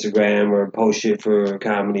my Instagram or post shit for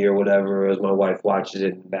comedy or whatever as my wife watches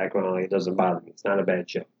it in the background. Like, it doesn't bother me. It's not a bad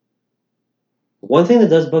show. One thing that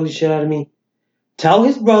does bug the shit out of me, tell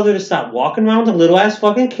his brother to stop walking around with a little ass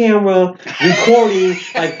fucking camera, recording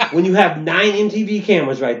like when you have 9 MTV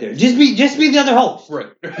cameras right there. Just be the other host.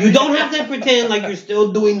 Right. You don't have to pretend like you're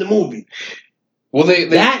still doing the movie. Well,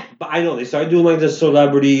 I know they started doing like the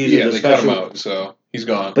celebrities. Yeah, and they cut him out, so he's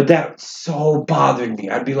gone. But that so bothered me.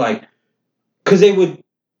 I'd be like, because they would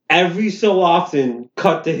every so often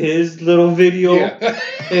cut to his little video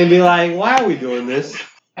and be like, "Why are we doing this?"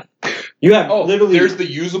 You have literally. There's the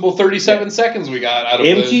usable 37 seconds we got out of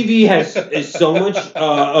MTV is so much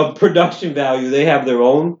of production value. They have their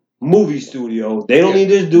own movie studio. They don't need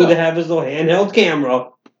this dude to have his little handheld camera.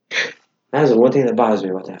 That's the one thing that bothers me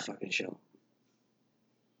about that fucking show.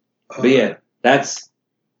 But that's.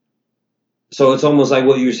 So it's almost like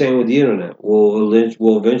what you were saying with the internet. We'll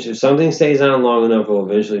eventually, if something stays on long enough, we'll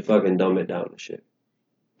eventually fucking dumb it down to shit.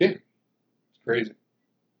 Yeah. It's crazy.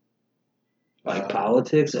 Like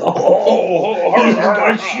politics? He's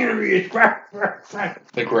got serious. I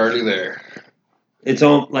think we're already there. It's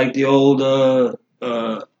on like the old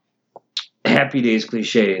Happy Days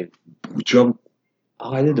cliche. Jump.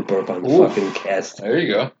 Oh, I did the burp on the fucking cast. There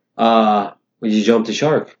you go. When you jump the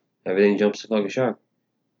shark, everything jumps the fucking shark.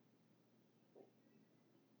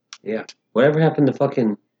 Yeah. Whatever happened to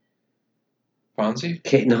fucking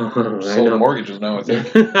Fonzie? No, sold mortgages now, I think.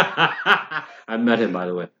 I met him, by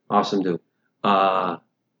the way. Awesome dude.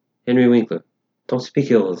 Henry Winkler. Don't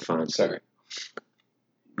speak ill of Fonzie. Sorry.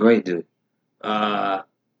 Great dude. Met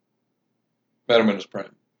him in his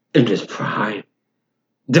prime. In his prime.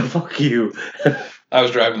 The fuck you. I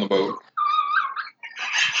was driving the boat.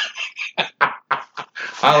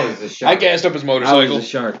 I was the shark. I gassed up his motorcycle. I was the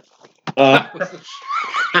shark.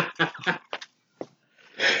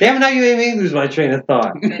 Damn it, now you made me lose my train of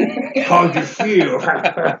thought. How'd you feel?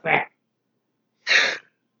 I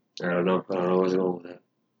don't know what's going with that.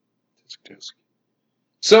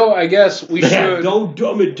 So I guess we should don't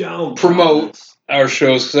dumb it down. Promote our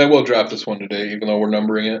shows, because I will drop this one today, even though we're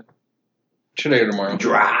numbering it. Today or tomorrow.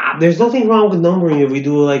 Drop. There's nothing wrong with numbering if we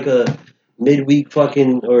do like a midweek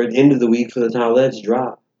fucking or end of the week for the towelettes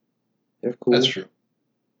drop. They're cool. That's true.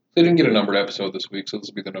 They didn't get a numbered episode this week, so this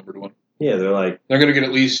will be the numbered one. Yeah, they're going to get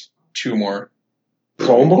at least 2 more.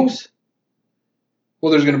 Promos?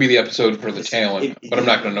 Well, there's going to be the episode for the talent, but I'm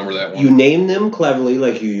not going to number that one. You name them cleverly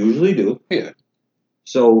like you usually do. Yeah.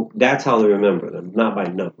 So that's how they remember them, not by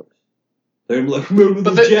numbers. They're like, remember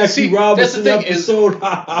the Jackie Robinson episode?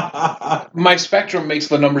 My spectrum makes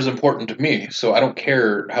the numbers important to me, so I don't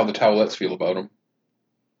care how the towelettes feel about them.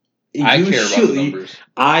 I care about the numbers.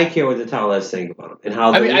 I care what the towelettes think about them. And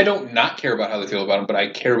how I don't not care about how they feel about them, but I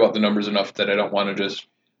care about the numbers enough that I don't want to just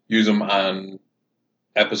use them on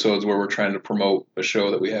episodes where we're trying to promote a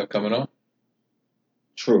show that we have coming up.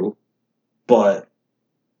 True. But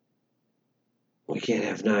we can't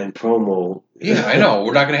have 9 promo. Yeah, I know.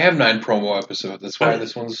 We're not going to have 9 promo episodes. That's why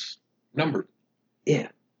this one's numbered. Yeah.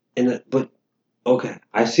 But, okay.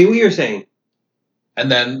 I see what you're saying.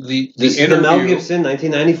 And then the this interview. Is the Mel Gibson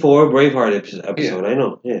 1994 Braveheart episode. Yeah. I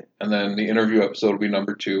know. Yeah. And then the interview episode will be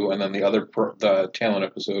number 2, and then the talent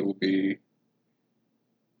episode will be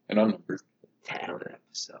an unnumbered. Talent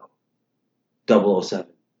episode. 007.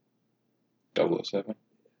 007?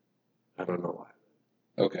 I don't know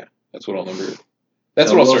why. Okay. That's what I'll number it. That's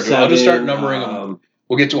what I'll start doing. I'll just start numbering them.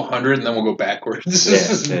 We'll get to 100, and then we'll go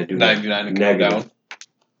backwards. Yeah, 99 and come down.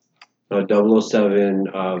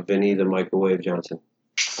 007, Vinny the Microwave Johnson.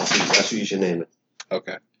 That's what you should name it.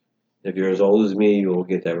 Okay. If you're as old as me, you'll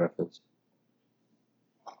get that reference.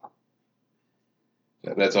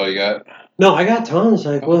 That's all you got? No, I got tons.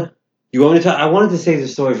 Like, what? You want me to tell? I wanted to say the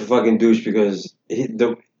story for fucking Douche because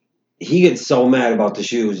he gets so mad about the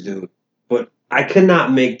shoes, dude. But I could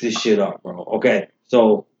not make this shit up, bro. Okay,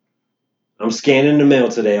 so I'm scanning the mail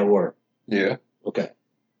today at work. Yeah. Okay.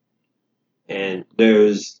 And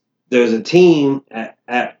there's a team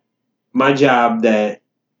at my job that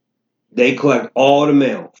they collect all the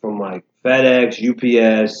mail from like FedEx,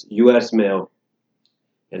 UPS, US mail.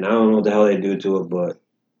 And I don't know what the hell they do to it, but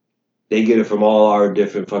they get it from all our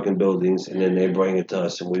different fucking buildings, and then they bring it to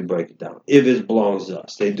us, and we break it down. If it belongs to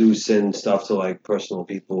us. They do send stuff to, like, personal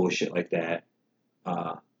people, shit like that.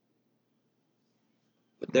 But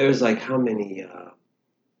there's, like, how many?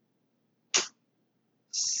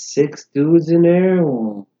 6 dudes in there?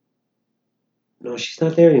 No, she's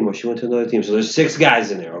not there anymore. She went to another team. So there's 6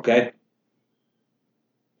 guys in there, okay?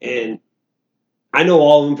 And I know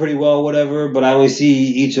all of them pretty well, whatever, but I only see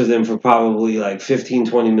each of them for probably like 15,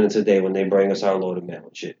 20 minutes a day when they bring us our load of mail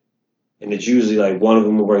and shit. And it's usually like one of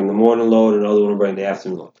them will bring the morning load and another one will bring the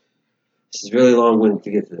afternoon load. This is really long-winded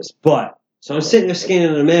to get to this. But, so I'm sitting there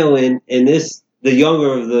scanning the mail in, and the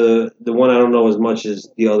younger of the one I don't know as much as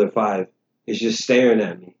the other 5 is just staring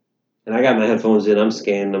at me. And I got my headphones in, I'm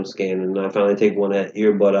scanning, and I finally take one that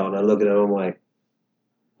earbud out, and I look at him, I'm like,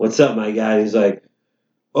 what's up, my guy? And he's like,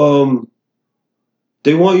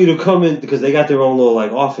 they want you to come in, because they got their own little,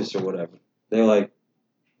 like, office or whatever. They're like,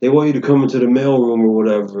 they want you to come into the mailroom or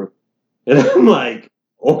whatever. And I'm like,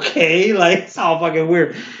 okay, like, it's all fucking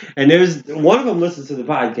weird. And there's, one of them listens to the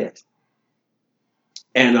podcast.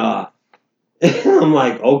 And, I'm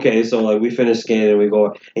like, okay, so, like, we finish scanning and we go,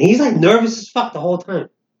 and he's, like, nervous as fuck the whole time.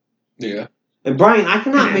 Yeah. And Brian, I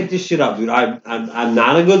cannot make this shit up, dude. I'm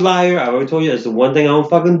not a good liar. I've already told you that's the one thing I don't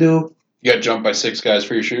fucking do. You got jumped by 6 guys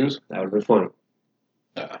for your shoes? That would have been funny.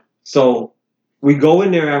 So we go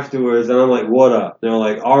in there afterwards, and I'm like, what up? They're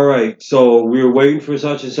like, all right, so we were waiting for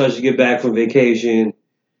such and such to get back from vacation,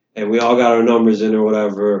 and we all got our numbers in or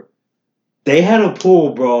whatever. They had a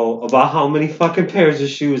pool, bro, about how many fucking pairs of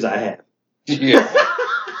shoes I have. Yeah.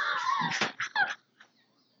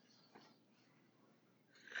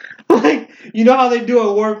 Like, you know how they do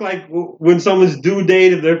at work, like, when someone's due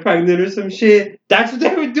date, if they're pregnant or some shit? That's what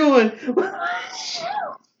they were doing.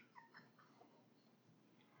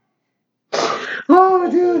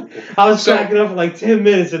 Oh, dude. I was cracking up for like 10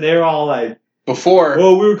 minutes, and they were all like, before.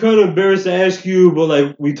 Well, we were kind of embarrassed to ask you, but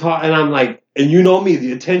like, we talked, and I'm like, and you know me,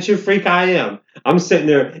 the attention freak I am. I'm sitting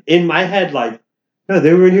there in my head like, no,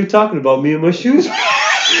 they were in here talking about me and my shoes.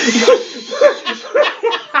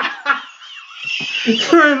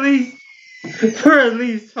 For at least for at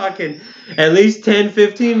least 10,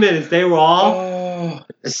 15 minutes. They were all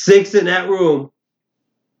 6 in that room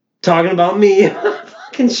talking about me.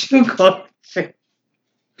 Fucking shoe collection.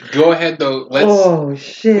 Go ahead though.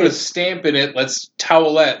 Let's put a stamp in it. Let's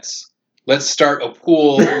towelettes. Let's start a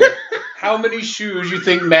pool with how many shoes you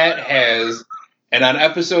think Matt has. And on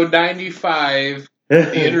episode 95,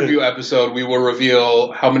 the interview episode, we will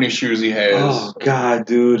reveal how many shoes he has. Oh, God,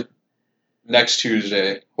 dude. Next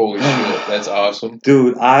Tuesday. Holy shit. That's awesome.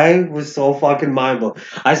 Dude, I was so fucking mind blown.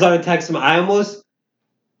 I started texting him.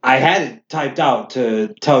 I had it typed out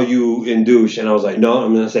to tell you in douche. And I was like, no,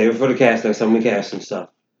 I'm going to save it for the cast next time we cast and stuff.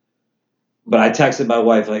 But I texted my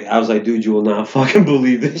wife, I was like, dude, you will not fucking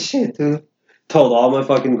believe this shit, dude. Told all my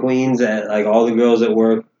fucking queens, all the girls at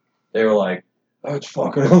work. They were like, oh, it's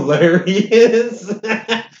fucking hilarious.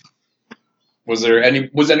 Was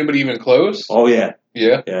anybody even close? Oh, yeah.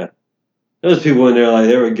 Yeah? Yeah. There was people in there,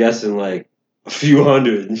 they were guessing, a few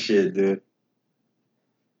hundred and shit, dude.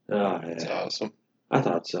 Oh, yeah. That's awesome. I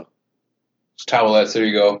thought so. Towelettes, there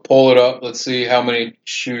you go. Pull it up. Let's see how many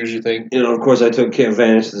shoes you think. Of course, I took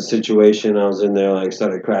advantage of the situation. I was in there,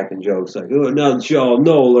 started cracking jokes, oh, now that y'all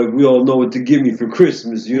know, we all know what to give me for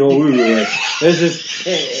Christmas, we were like, yeah,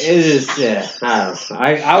 I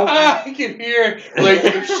don't know. I can hear,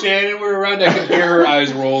 if Shannon were around, I could hear her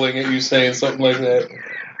eyes rolling at you saying something like that.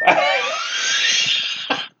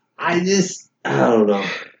 I don't know.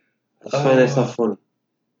 I just find that stuff funny.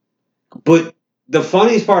 But the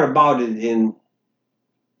funniest part about it,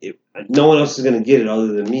 no one else is going to get it other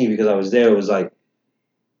than me because I was there, was the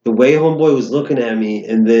way homeboy was looking at me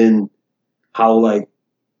and then how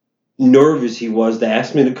nervous he was to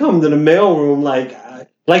ask me to come to the mailroom.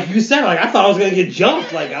 Like you said, I thought I was going to get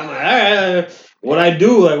jumped. I'm like, all right, what'd I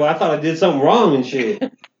do? I thought I did something wrong and shit.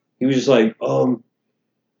 He was just like, the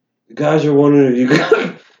guys are wondering if you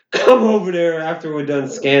could come over there after we're done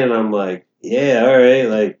scanning. I'm like, yeah, all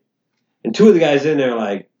right. And two of the guys in there,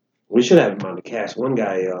 we should have him on the cast. One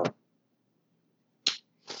guy,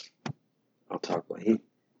 I'll talk about. He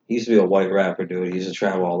used to be a white rapper, dude. He used to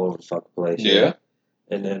travel all over the fucking place. Yeah.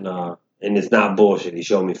 And then, and it's not bullshit. He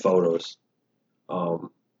showed me photos.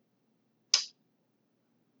 The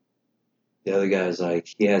other guy's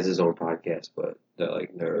he has his own podcast, but they're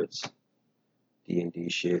nerds. D&D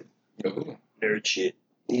shit. Ooh. Nerd shit.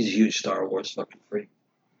 He's a huge Star Wars fucking freak.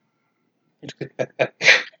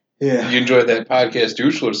 Yeah. You enjoyed that podcast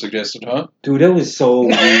Douchler suggested, huh? Dude, that was so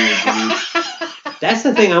weird, dude. That's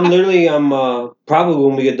the thing. I'm probably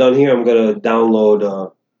when we get done here, I'm going to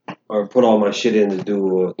download or put all my shit in to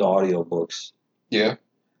do the audiobooks. Yeah.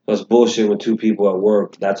 That's bullshit when two people at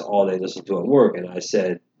work, that's all they listen to at work. And I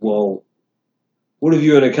said, well, what if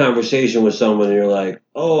you're in a conversation with someone and you're like,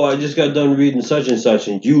 oh, I just got done reading such and such,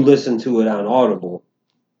 and you listen to it on Audible.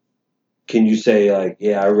 Can you say,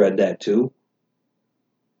 yeah, I read that too?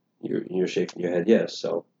 You're shaking your head, yes.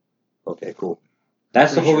 So, okay, cool.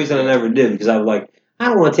 That's the whole reason I never did, because I was I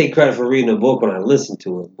don't want to take credit for reading a book when I listen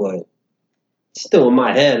to it, but it's still in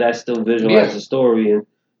my head. I still visualize the story, and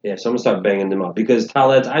yeah, so I'm going to start banging them up. Because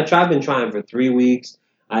towelettes, I've been trying for 3 weeks.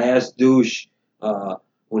 I asked Douche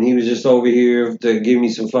when he was just over here to give me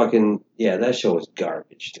some fucking, that show is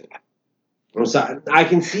garbage, dude. I'm sorry. I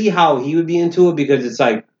can see how he would be into it, because it's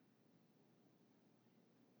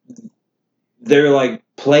they're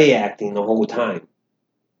play acting the whole time.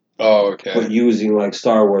 Oh, okay. But using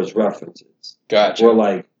Star Wars references. Gotcha.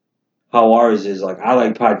 Or how ours is I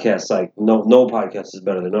like podcasts no podcast is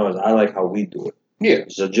better than ours. I like how we do it. Yeah.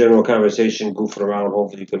 It's a general conversation, goofing around.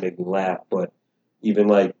 Hopefully you can make me laugh. But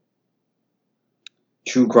even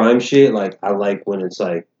true crime shit, I like when it's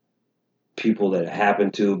people that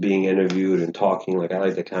happen to being interviewed and talking. I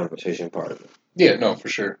like the conversation part of it. Yeah, no, for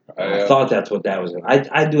sure. I thought that's what that was. I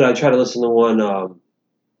try to listen to one.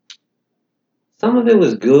 Some of it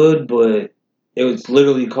was good, but it was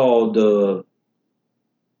literally called the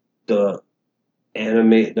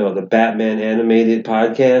Batman animated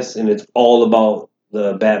podcast, and it's all about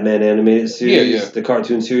the Batman animated series, the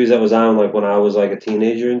cartoon series that was on when I was a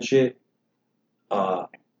teenager and shit.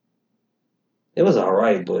 It was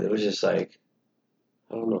alright, but it was just I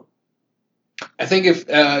don't know. I think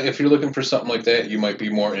if you're looking for something like that, you might be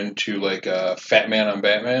more into Fat Man on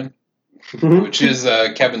Batman, which is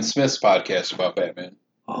Kevin Smith's podcast about Batman.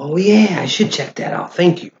 Oh yeah, I should check that out.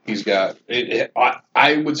 Thank you. He's got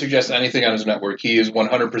I would suggest anything on his network. He is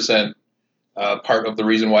 100% part of the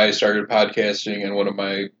reason why I started podcasting and one of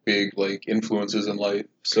my big influences in life.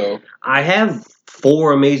 So I have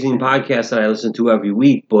 4 amazing podcasts that I listen to every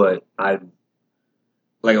week, but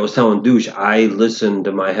like I was telling Douche, I listen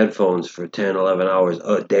to my headphones for 10, 11 hours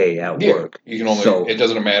a day at work. You can only, it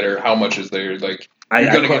doesn't matter how much is there. Like,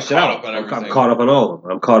 you're going to get caught up on everything. I'm caught up on all of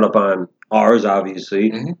them. I'm caught up on ours,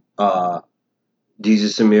 obviously.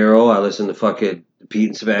 Jesus and Miro. I listen to fucking Pete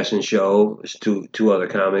and Sebastian show. There's two other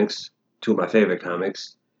comics, two of my favorite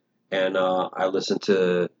comics. And I listen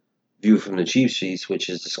to View from the Cheap Seats, which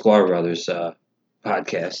is the Sklar Brothers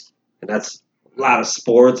podcast. And that's a lot of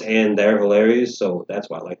sports, and they're hilarious, so that's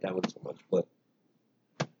why I like that one so much. But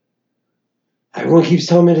everyone keeps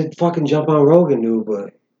telling me to fucking jump on Rogan, dude,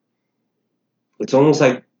 but it's almost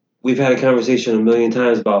like we've had a conversation a million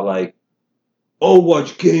times about, like, oh,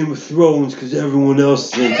 watch Game of Thrones because everyone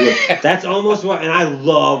else is into it. That's almost what, and I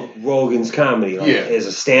love Rogan's comedy. Like, as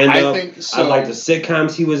a stand-up, I like the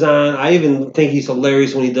sitcoms he was on. I even think he's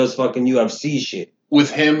hilarious when he does fucking UFC shit. With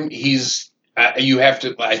him, he's, you have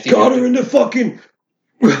to, I think. Got her in the fucking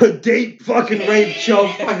date fucking rape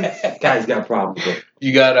show. Guy's got problems with it.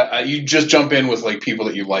 You gotta, you just jump in with, like, people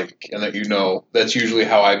that you like and that you know. That's usually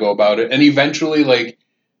how I go about it. And eventually, like,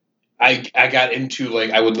 I got into, like,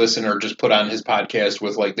 I would listen or just put on his podcast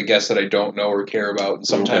with, like, the guests that I don't know or care about, and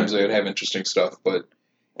sometimes they would have interesting stuff, but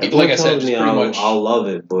like I said, just pretty much... I'll love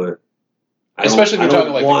it, but... Especially if you're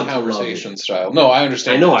talking, like, a conversation style. No, I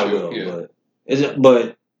understand. I know I will,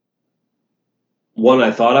 but one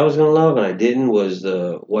I thought I was going to love, and I didn't, was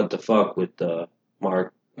the What the Fuck with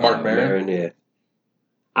Mark Maron. Yeah.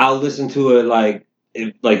 I'll listen to it, like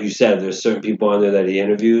you said, there's certain people on there that he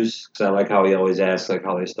interviews, because I like how he always asks, like,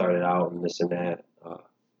 how they started out and this and that.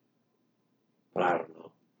 But I don't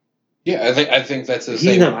know. Yeah, I think that's the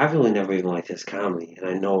same. I've really never even liked his comedy, and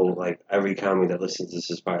I know, like, every comedy that listens to this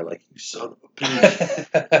is probably like, you son of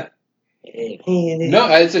a bitch. No,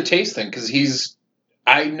 it's a taste thing, because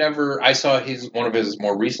I saw one of his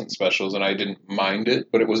more recent specials, and I didn't mind it,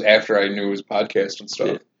 but it was after I knew his podcast and stuff.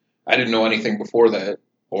 Yeah. I didn't know anything before that,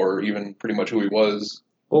 or even pretty much who he was.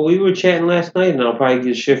 Well, we were chatting last night, and I'll probably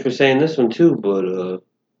get shit for saying this one too, but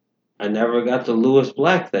I never got the Lewis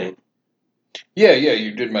Black thing. Yeah,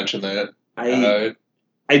 you did mention that. I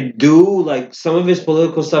do, like, some of his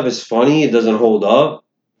political stuff is funny. It doesn't hold up,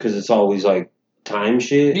 because it's always, like, time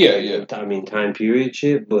shit. Yeah. I mean, time period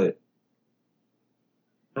shit, but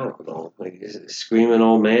I don't know. Like, screaming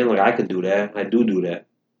old man, like, I could do that. I do that.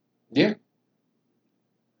 Yeah.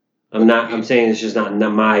 I'm saying it's just not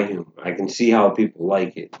my humor. I can see how people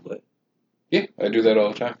like it, but... Yeah, I do that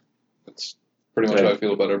all the time. That's pretty much how I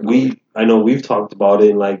feel about everybody. I know we've talked about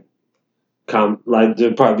it, and, like,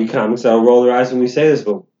 there'd probably be comics that'll roll their eyes when we say this,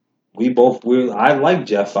 but I like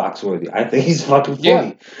Jeff Foxworthy. I think he's fucking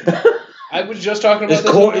funny. Yeah. I was just talking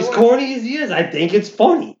about as corny as he is, I think it's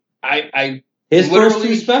funny. His first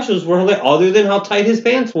two specials were hilarious, other than how tight his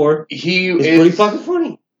pants were. He's pretty fucking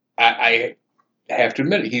funny. I have to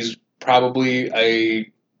admit, he's probably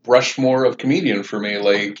a Rushmore of comedian for me.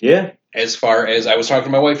 Like, yeah. As far as I was talking to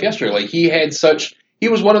my wife yesterday, like, he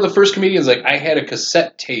was one of the first comedians. Like, I had a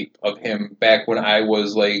cassette tape of him back when I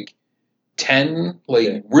was, like, 10,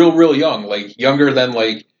 like, real young, like, younger than,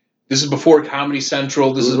 like, this is before Comedy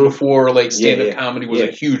Central. This is before, like, stand-up comedy was a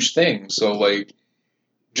huge thing. So, like,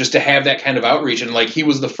 just to have that kind of outreach, and, like, he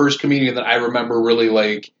was the first comedian that I remember really,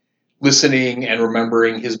 like, listening and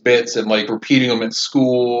remembering his bits and, like, repeating them at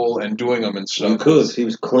school and doing them and stuff. You could. He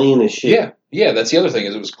was clean as shit. Yeah, that's the other thing,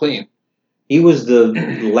 is it was clean. He was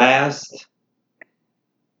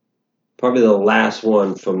probably the last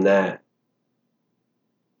one from that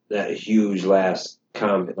huge last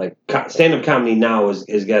comedy. Like, stand-up comedy now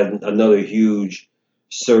has got another huge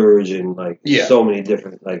surge in, like, so many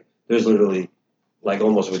different, like, there's literally, like,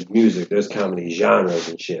 almost with music, there's comedy genres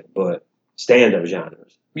and shit, but stand-up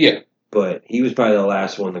genres. Yeah. But he was probably the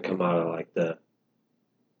last one to come out of, like, the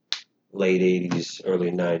late 80s,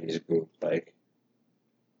 early 90s group. Like,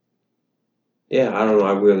 yeah, I don't know.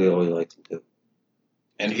 I really only liked him too.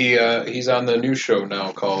 And he's on the new show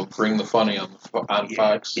now called Bring the Funny on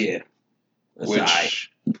Fox. Yeah.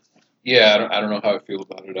 Which, I don't know how I feel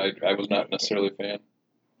about it. I was not necessarily a fan.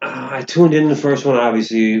 I tuned in the first one,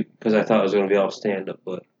 obviously, because I thought it was going to be all stand-up,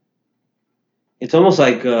 but it's almost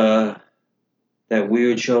like that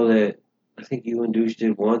weird show that I think you and Douche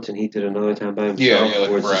did once, and he did another time by himself. Yeah, like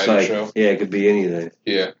a variety show. Yeah, it could be anything.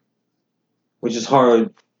 Yeah. Which is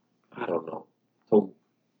hard, I don't know, to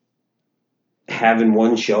have in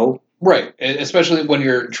one show. Right, especially when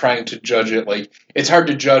you're trying to judge it. Like, it's hard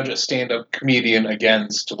to judge a stand-up comedian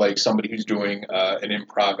against, like, somebody who's doing an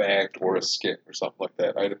improv act or a skit or something like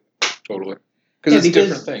that. Totally. Because it's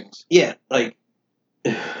different things. Yeah, like...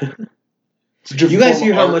 You guys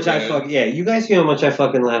hear how much I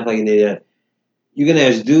fucking laugh like an idiot. You can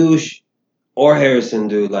ask Douche or Harrison,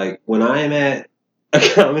 dude. Like when I am at a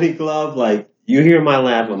comedy club, like you hear my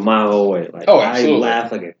laugh a mile away. Like I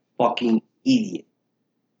laugh like a fucking idiot.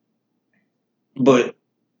 But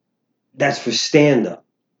that's for stand up.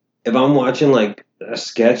 If I'm watching like a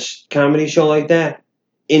sketch comedy show like that,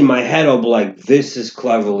 in my head I'll be like, this is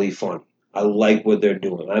cleverly funny. I like what they're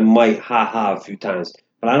doing. I might ha-ha a few times.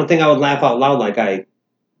 But I don't think I would laugh out loud like I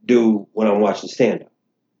do when I'm watching stand up.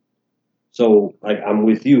 So like I'm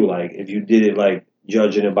with you. Like if you did it like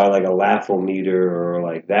judging it by like a laugh-o-meter or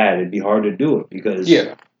like that, it'd be hard to do it because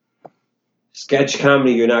sketch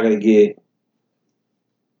comedy you're not gonna get.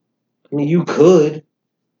 I mean, you could.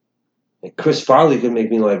 Like Chris Farley could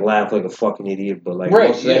make me like laugh like a fucking idiot, but like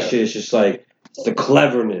most of that shit is just like it's the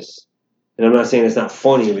cleverness. And I'm not saying it's not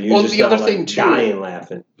funny, but you're just the not other thing dying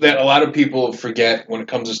laughing. That a lot of people forget when it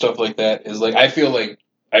comes to stuff like that is like I feel like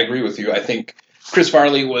I agree with you. I think Chris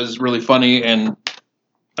Farley was really funny and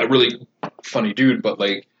a really funny dude, but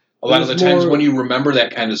like a lot of the times when you remember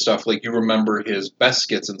that kind of stuff, like you remember his best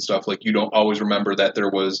skits and stuff, like you don't always remember that there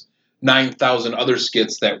was 9,000 other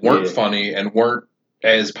skits that weren't funny and weren't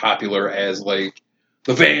as popular as like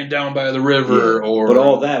the van down by the river or. But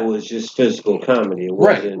all that was just physical comedy. It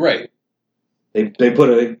wasn't, right. They put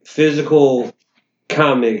a physical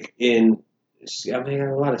comic in. I mean,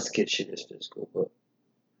 a lot of skit shit is physical, but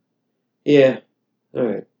yeah, all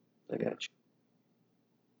right, I got you.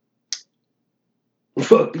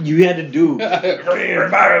 You had to do.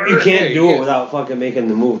 You can't do it without fucking making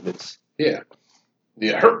the movements. Yeah.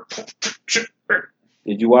 Did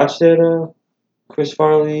you watch that? Chris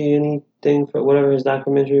Farley, anything for whatever his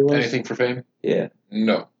documentary was? Anything for Fame? Yeah.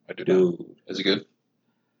 No, I did not. Is it good?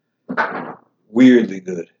 Weirdly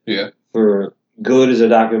good. Yeah. For good as a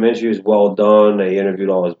documentary, is well done. They interviewed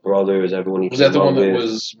all his brothers, everyone he was that the one that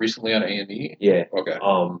was recently on A&E? Yeah. Okay.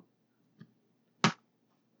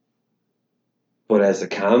 But as a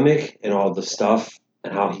comic and all the stuff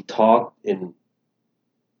and how he talked and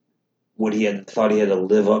what he thought he had to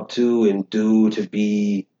live up to and do to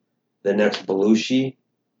be the next Belushi.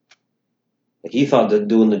 Like he thought that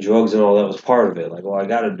doing the drugs and all that was part of it. Like, oh, I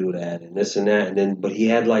got to do that and this and that. And then, but he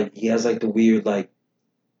has like the weird, like,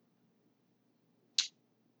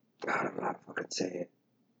 I don't know how to fucking say it.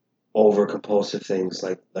 Over compulsive things,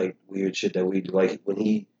 like weird shit that we do. Like when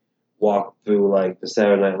he walked through like the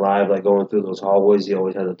Saturday Night Live, like going through those hallways, he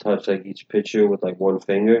always had to touch like each picture with like one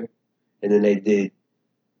finger. And then they did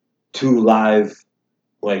 2 live,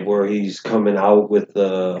 like where he's coming out with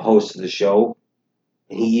the host of the show.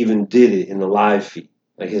 And he even did it in the live feed.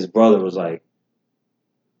 Like his brother was like,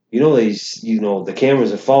 the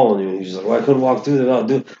cameras are following you. And he's like, well, I couldn't walk through without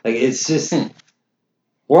doing. Like it's just,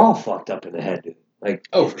 we're all fucked up in the head, dude. Like,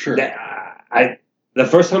 oh, for sure. The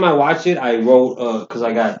first time I watched it, I wrote because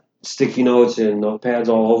I got sticky notes and notepads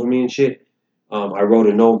all over me and shit. I wrote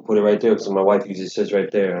a note, put it right there because my wife usually sits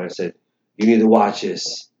right there, and I said, "You need to watch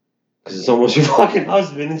this because it's almost your fucking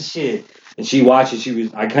husband and shit." And she watched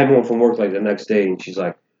it. I came home from work like the next day, and she's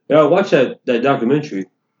like, "Yeah, I watched that documentary."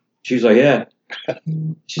 She's like, "Yeah."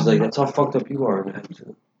 She's like, "That's how fucked up you are in the head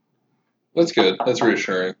too." That's good. That's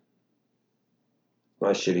reassuring.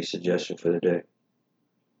 My shitty suggestion for the day.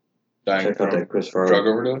 Dying Check out that Chris Farley. Drug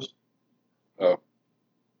overdose? Oh.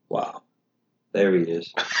 Wow. There he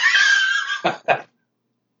is.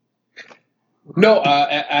 No,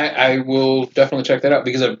 I will definitely check that out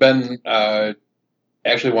because I've been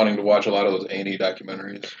actually wanting to watch a lot of those A&E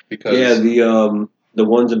documentaries. Because the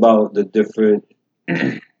ones about the different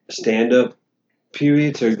stand-up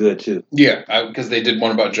periods are good too. Yeah, because they did one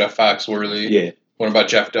about Jeff Foxworthy. Yeah. One about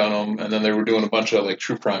Jeff Dunham, and then they were doing a bunch of like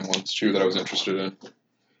true crime ones too that I was interested in.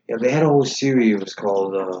 Yeah, they had a whole series. It was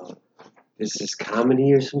called "Is This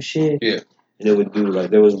Comedy" or some shit. Yeah. And it would do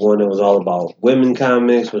like there was one that was all about women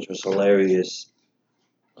comics, which was hilarious.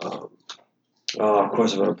 Of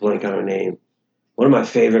course I'm gonna blank on her name. One of my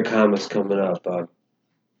favorite comics coming up.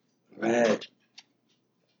 Red.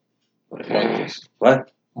 Michaels.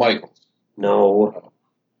 What? Michaels. No.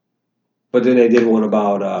 But then they did one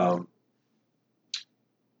about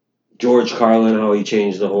George Carlin, how he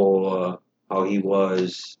changed the whole, how he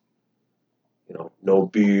was, no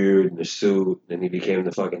beard and the suit, and he became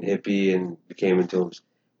the fucking hippie and became into him.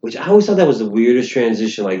 Which I always thought that was the weirdest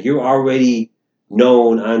transition. Like, you're already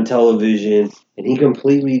known on television, and he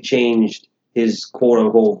completely changed his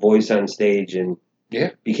quote-unquote voice on stage and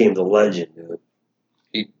became the legend,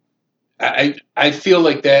 dude. I feel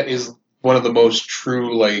like that is one of the most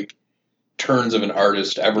true, like, turns of an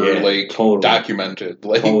artist ever, documented.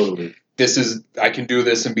 Like, totally. I can do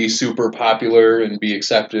this and be super popular and be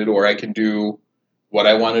accepted, or I can do what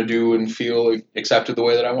I want to do and feel accepted the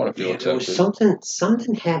way that I want to feel accepted. There was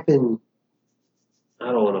something happened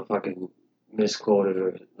I don't want to fucking misquote it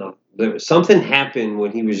or no. Something happened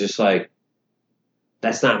when he was just like,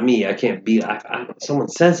 "That's not me. I can't be." Someone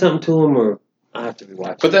said something to him, or I have to be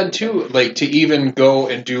watching. But then too, like to even go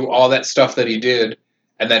and do all that stuff that he did,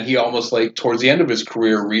 and then he almost like towards the end of his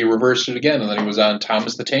career reversed it again, and then he was on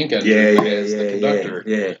Thomas the Tank Engine as the conductor.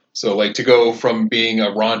 Yeah. So like to go from being a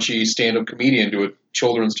raunchy stand-up comedian to a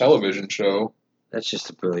children's television show. That's just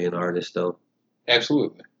a brilliant artist, though.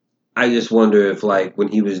 Absolutely. I just wonder if, like, when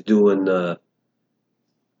he was doing the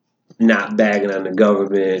not bagging on the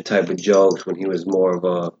government type of jokes, when he was more of a,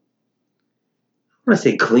 I want to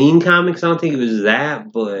say clean comics. I don't think it was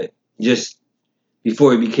that, but just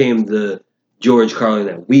before he became the George Carlin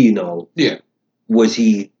that we know. Yeah.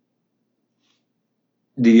 Did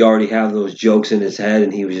he already have those jokes in his head,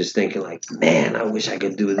 and he was just thinking like, man, I wish I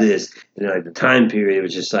could do this. And then, like, the time period, it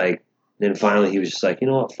was just like, then finally he was just like, you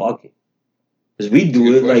know what, fuck it. Because we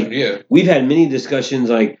do it, question, like, yeah. We've had many discussions,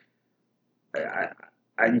 like,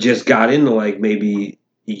 I just got into, like, maybe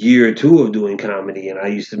a year or two of doing comedy, and I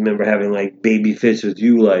used to remember having, like, baby fits with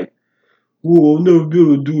you, like, well, I'm never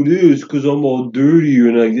going to do this because I'm all dirty,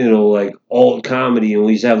 and, like, you know, like, alt comedy, and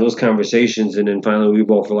we used to have those conversations, and then finally we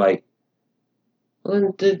both were like,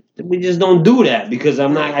 well, we just don't do that because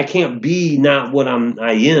I can't be not what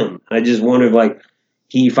I am. I just wondered, like,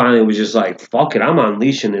 he finally was just like, fuck it, I'm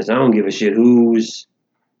unleashing this. I don't give a shit who's.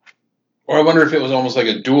 Or I wonder if it was almost like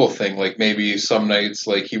a dual thing. Like maybe some nights,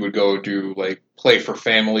 like he would go do like play for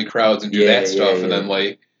family crowds and do that stuff, and then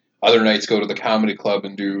like other nights go to the comedy club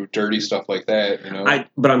and do dirty stuff like that. You know.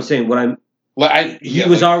 But I'm saying he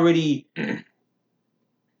was already.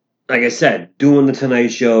 Like I said, doing the Tonight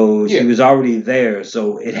Shows, he was already there,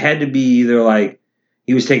 so it had to be either like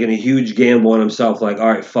he was taking a huge gamble on himself, like, all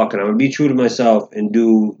right, fuck it, I'm gonna be true to myself and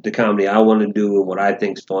do the comedy I want to do and what I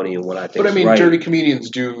think's funny and what I think. But I mean, dirty comedians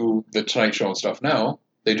do the Tonight Show and stuff now.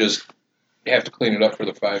 They just have to clean it up for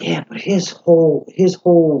the 5 Yeah, but his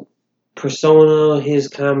whole persona, his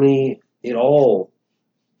comedy, it all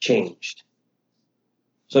changed.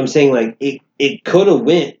 So I'm saying, like, it could have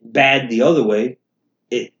went bad the other way.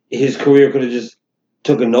 His career could have just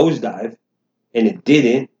took a nosedive, and it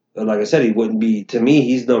didn't. But like I said, he wouldn't be. To me,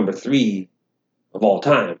 he's number 3 of all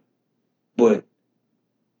time. But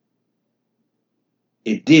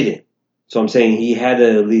it didn't. So I'm saying he had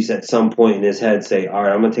to at least at some point in his head say, all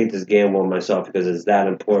right, I'm going to take this gamble on myself because it's that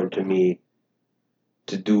important to me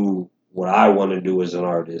to do what I want to do as an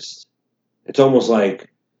artist. It's almost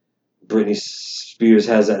like Britney Spears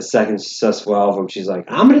has that second successful album. She's like,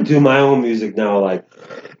 I'm going to do my own music now. Like,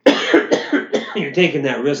 you're taking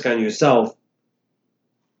that risk on yourself.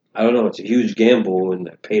 I don't know. It's a huge gamble, and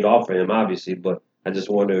it paid off for him, obviously. But I just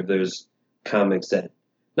wonder if there's comics that,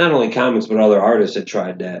 not only comics, but other artists that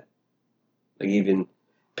tried that. Like even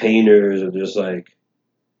painters, or just like,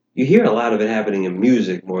 you hear a lot of it happening in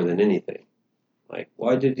music more than anything. Like,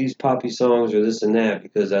 why did these poppy songs or this and that?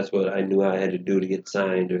 Because that's what I knew I had to do to get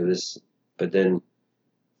signed or this. But then,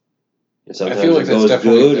 sometimes I feel like that's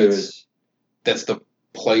definitely that's the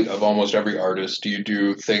plight of almost every artist. Do you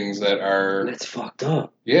do things that are... That's fucked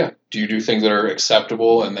up. Yeah. Do you do things that are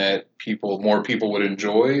acceptable and that more people would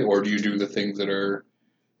enjoy? Or do you do the things that are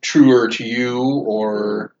truer to you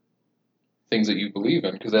or things that you believe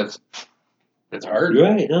in? Because that's hard. You're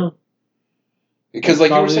right, no. Because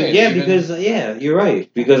like you were saying... Yeah, you're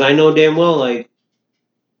right. Because I know damn well, like,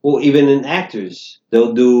 well, even in actors,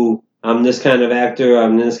 they'll do, I'm this kind of actor,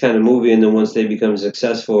 I'm in this kind of movie, and then once they become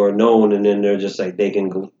successful or known, and then they're just like, they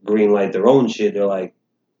can green light their own shit, they're like,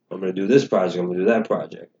 I'm going to do this project, I'm going to do that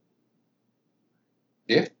project.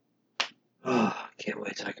 Yeah. Oh, I can't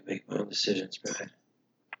wait till I can make my own decisions, man.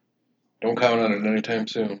 Don't count on it anytime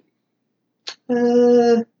soon.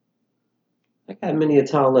 I got many a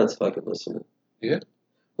talents if I could listen to. Yeah.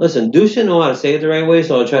 Listen, Deuce didn't know how to say it the right way,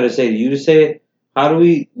 so I'll try to say to you to say it.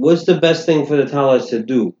 What's the best thing for the talents to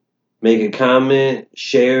do? Make a comment,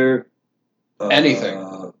 share, anything.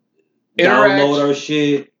 Download our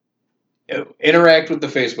shit. Interact with the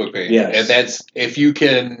Facebook page. Yes. And that's, if you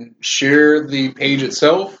can share the page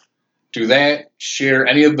itself, do that. Share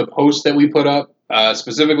any of the posts that we put up,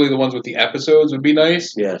 specifically the ones with the episodes would be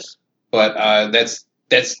nice. Yes. But that's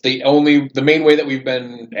the main way that we've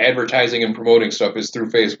been advertising and promoting stuff is through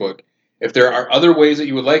Facebook. If there are other ways that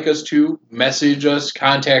you would like us to, message us,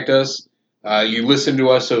 contact us. You listen to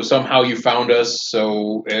us, so somehow you found us.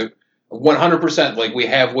 So 100%, like, we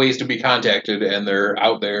have ways to be contacted, and they're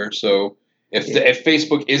out there. So if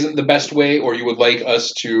Facebook isn't the best way, or you would like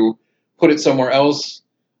us to put it somewhere else.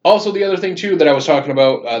 Also, the other thing, too, that I was talking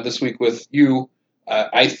about this week with you,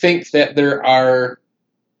 I think that there are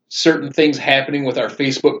certain things happening with our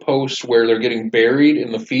Facebook posts where they're getting buried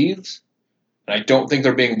in the feeds. And I don't think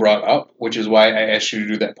they're being brought up, which is why I asked you to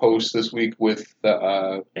do that post this week with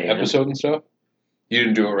the episode and stuff. You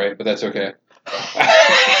didn't do it right, but that's okay.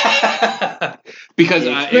 Because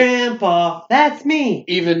Grandpa, that's me.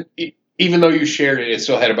 Even though you shared it, it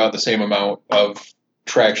still had about the same amount of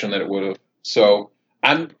traction that it would have. So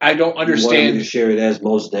I don't understand. You wanted me to share it as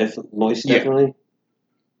most definitely.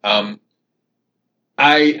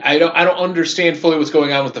 I don't understand fully what's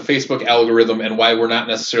going on with the Facebook algorithm and why we're not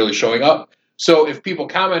necessarily showing up. So if people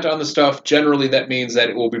comment on the stuff, generally that means that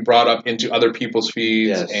it will be brought up into other people's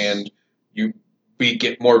feeds and we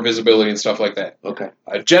get more visibility and stuff like that. Okay.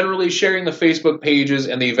 Generally, sharing the Facebook pages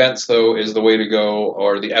and the events, though, is the way to go,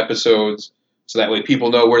 or the episodes, so that way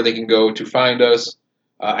people know where they can go to find us.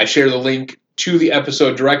 I share the link to the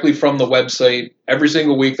episode directly from the website every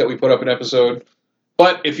single week that we put up an episode.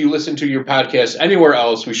 But if you listen to your podcast anywhere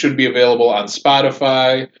else, we should be available on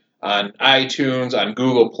Spotify, on iTunes, on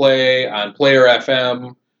Google Play, on Player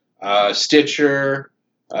FM, Stitcher.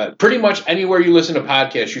 Pretty much anywhere you listen to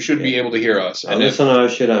podcasts, you should be able to hear us. I listen to our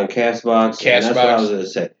shit on Castbox. That's what I was going to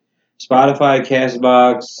say. Spotify,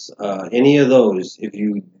 Castbox, any of those. If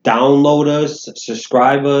you download us,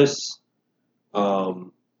 subscribe us,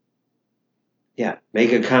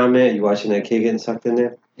 make a comment. You watching that kid getting sucked in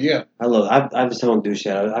there? Yeah. I love it. I just don't do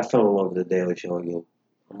shit. I fell in love with The Daily Show again.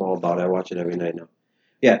 I'm all about it. I watch it every night now.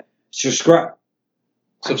 Yeah. Subscribe.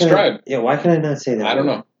 Why can I not say that? I don't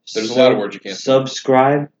know. There's a lot of words you can't say.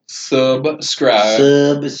 Subscribe. Sub to the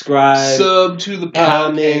podcast.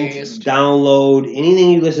 Comment. Download. Anything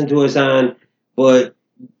you listen to us on. But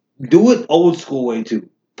do it old school way too.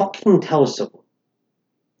 Fucking tell someone.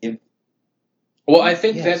 Well, I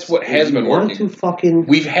think that's what has been working.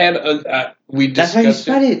 We've had that's how you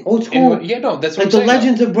spread it. Old school. That's what like the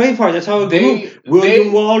Legends of Braveheart. That's how it grew.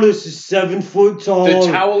 William Wallace is 7 foot tall. The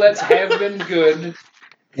towelettes have been good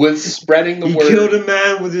with spreading the word. He killed a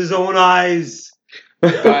man with his own eyes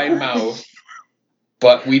by mouth.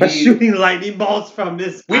 But we need shooting lightning bolts from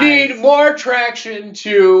this. We need more traction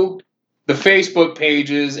to the Facebook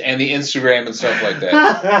pages and the Instagram and stuff like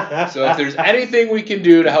that. So if there's anything we can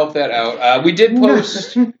do to help that out, we did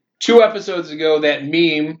post 2 episodes ago that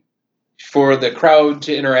meme for the crowd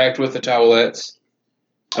to interact with the towelettes.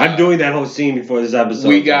 I'm doing that whole scene before this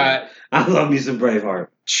episode. I love me some Braveheart.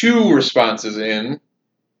 2 responses in.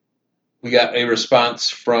 We got a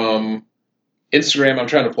response from Instagram. I'm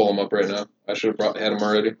trying to pull them up right now. I should have had them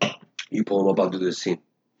already. You pull them up, I'll do this scene.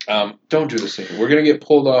 Don't do the scene. We're going to get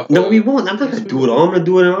pulled off. No, we won't. I'm not going to do it all. I'm going to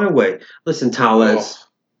do it my way. Listen, towelettes.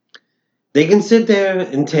 They can sit there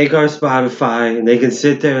and take our Spotify, and they can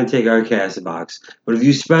sit there and take our Castbox. But if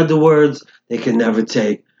you spread the words, they can never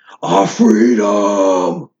take our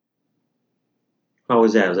freedom. How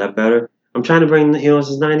was that? Was that better? I'm trying to bring, this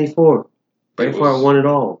is 94. Braveheart won it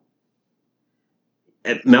all.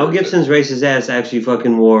 Mel Gibson's racist ass actually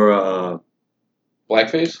fucking wore...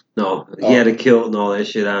 Blackface? No, he had a kilt and all that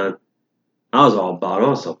shit on. I was all about it. I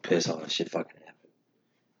was so pissed all that shit fucking happened.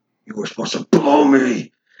 You were supposed to blow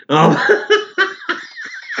me.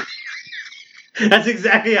 That's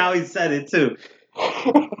exactly how he said it, too.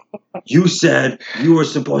 You said you were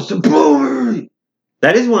supposed to blow me.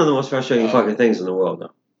 That is one of the most frustrating fucking things in the world,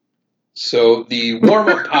 though. So the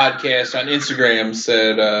warm-up podcast on Instagram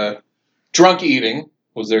said, drunk eating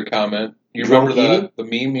was their comment. You remember the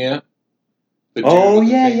meme, yeah?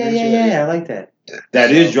 Yeah. I like that.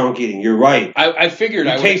 That is drunk eating. You're right. I figured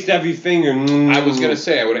I would taste every finger. I was going to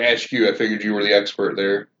say, I would ask you. I figured you were the expert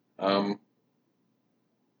there.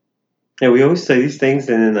 Yeah, we always say these things,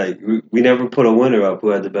 and then we never put a winner up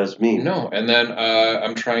who had the best meme. No, and then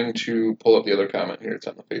I'm trying to pull up the other comment here. It's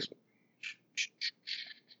on the Facebook.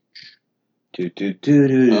 I'm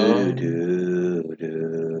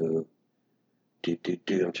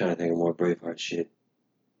trying to think of more Braveheart shit.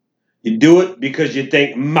 You do it because you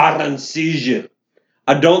think Maran sees you.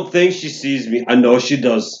 I don't think she sees me. I know she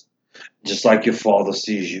does. Just like your father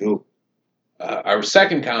sees you. Our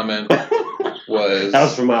second comment was... That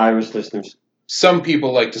was for my Irish listeners. Some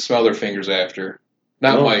people like to smell their fingers after.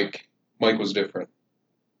 Not Mike. Mike was different.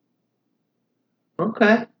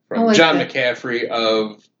 Okay. From John McCaffrey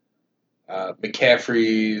of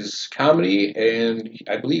McCaffrey's Comedy, and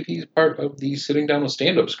I believe he's part of the Sitting Down with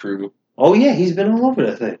Stand-Ups crew. Oh, yeah, he's been all over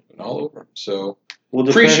that thing. Been all over. So, we'll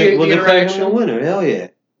appreciate the interaction. Him the winner. Hell yeah.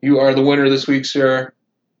 You are the winner this week, sir.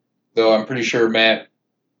 Though I'm pretty sure Matt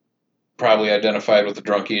probably identified with the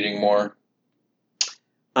drunk eating more.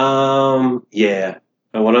 Yeah.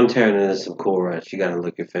 And when I'm tearing into some Cool Ranch, you gotta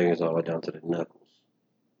lick your fingers all the way down to the knuckles.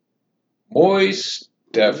 Moist,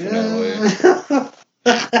 definitely.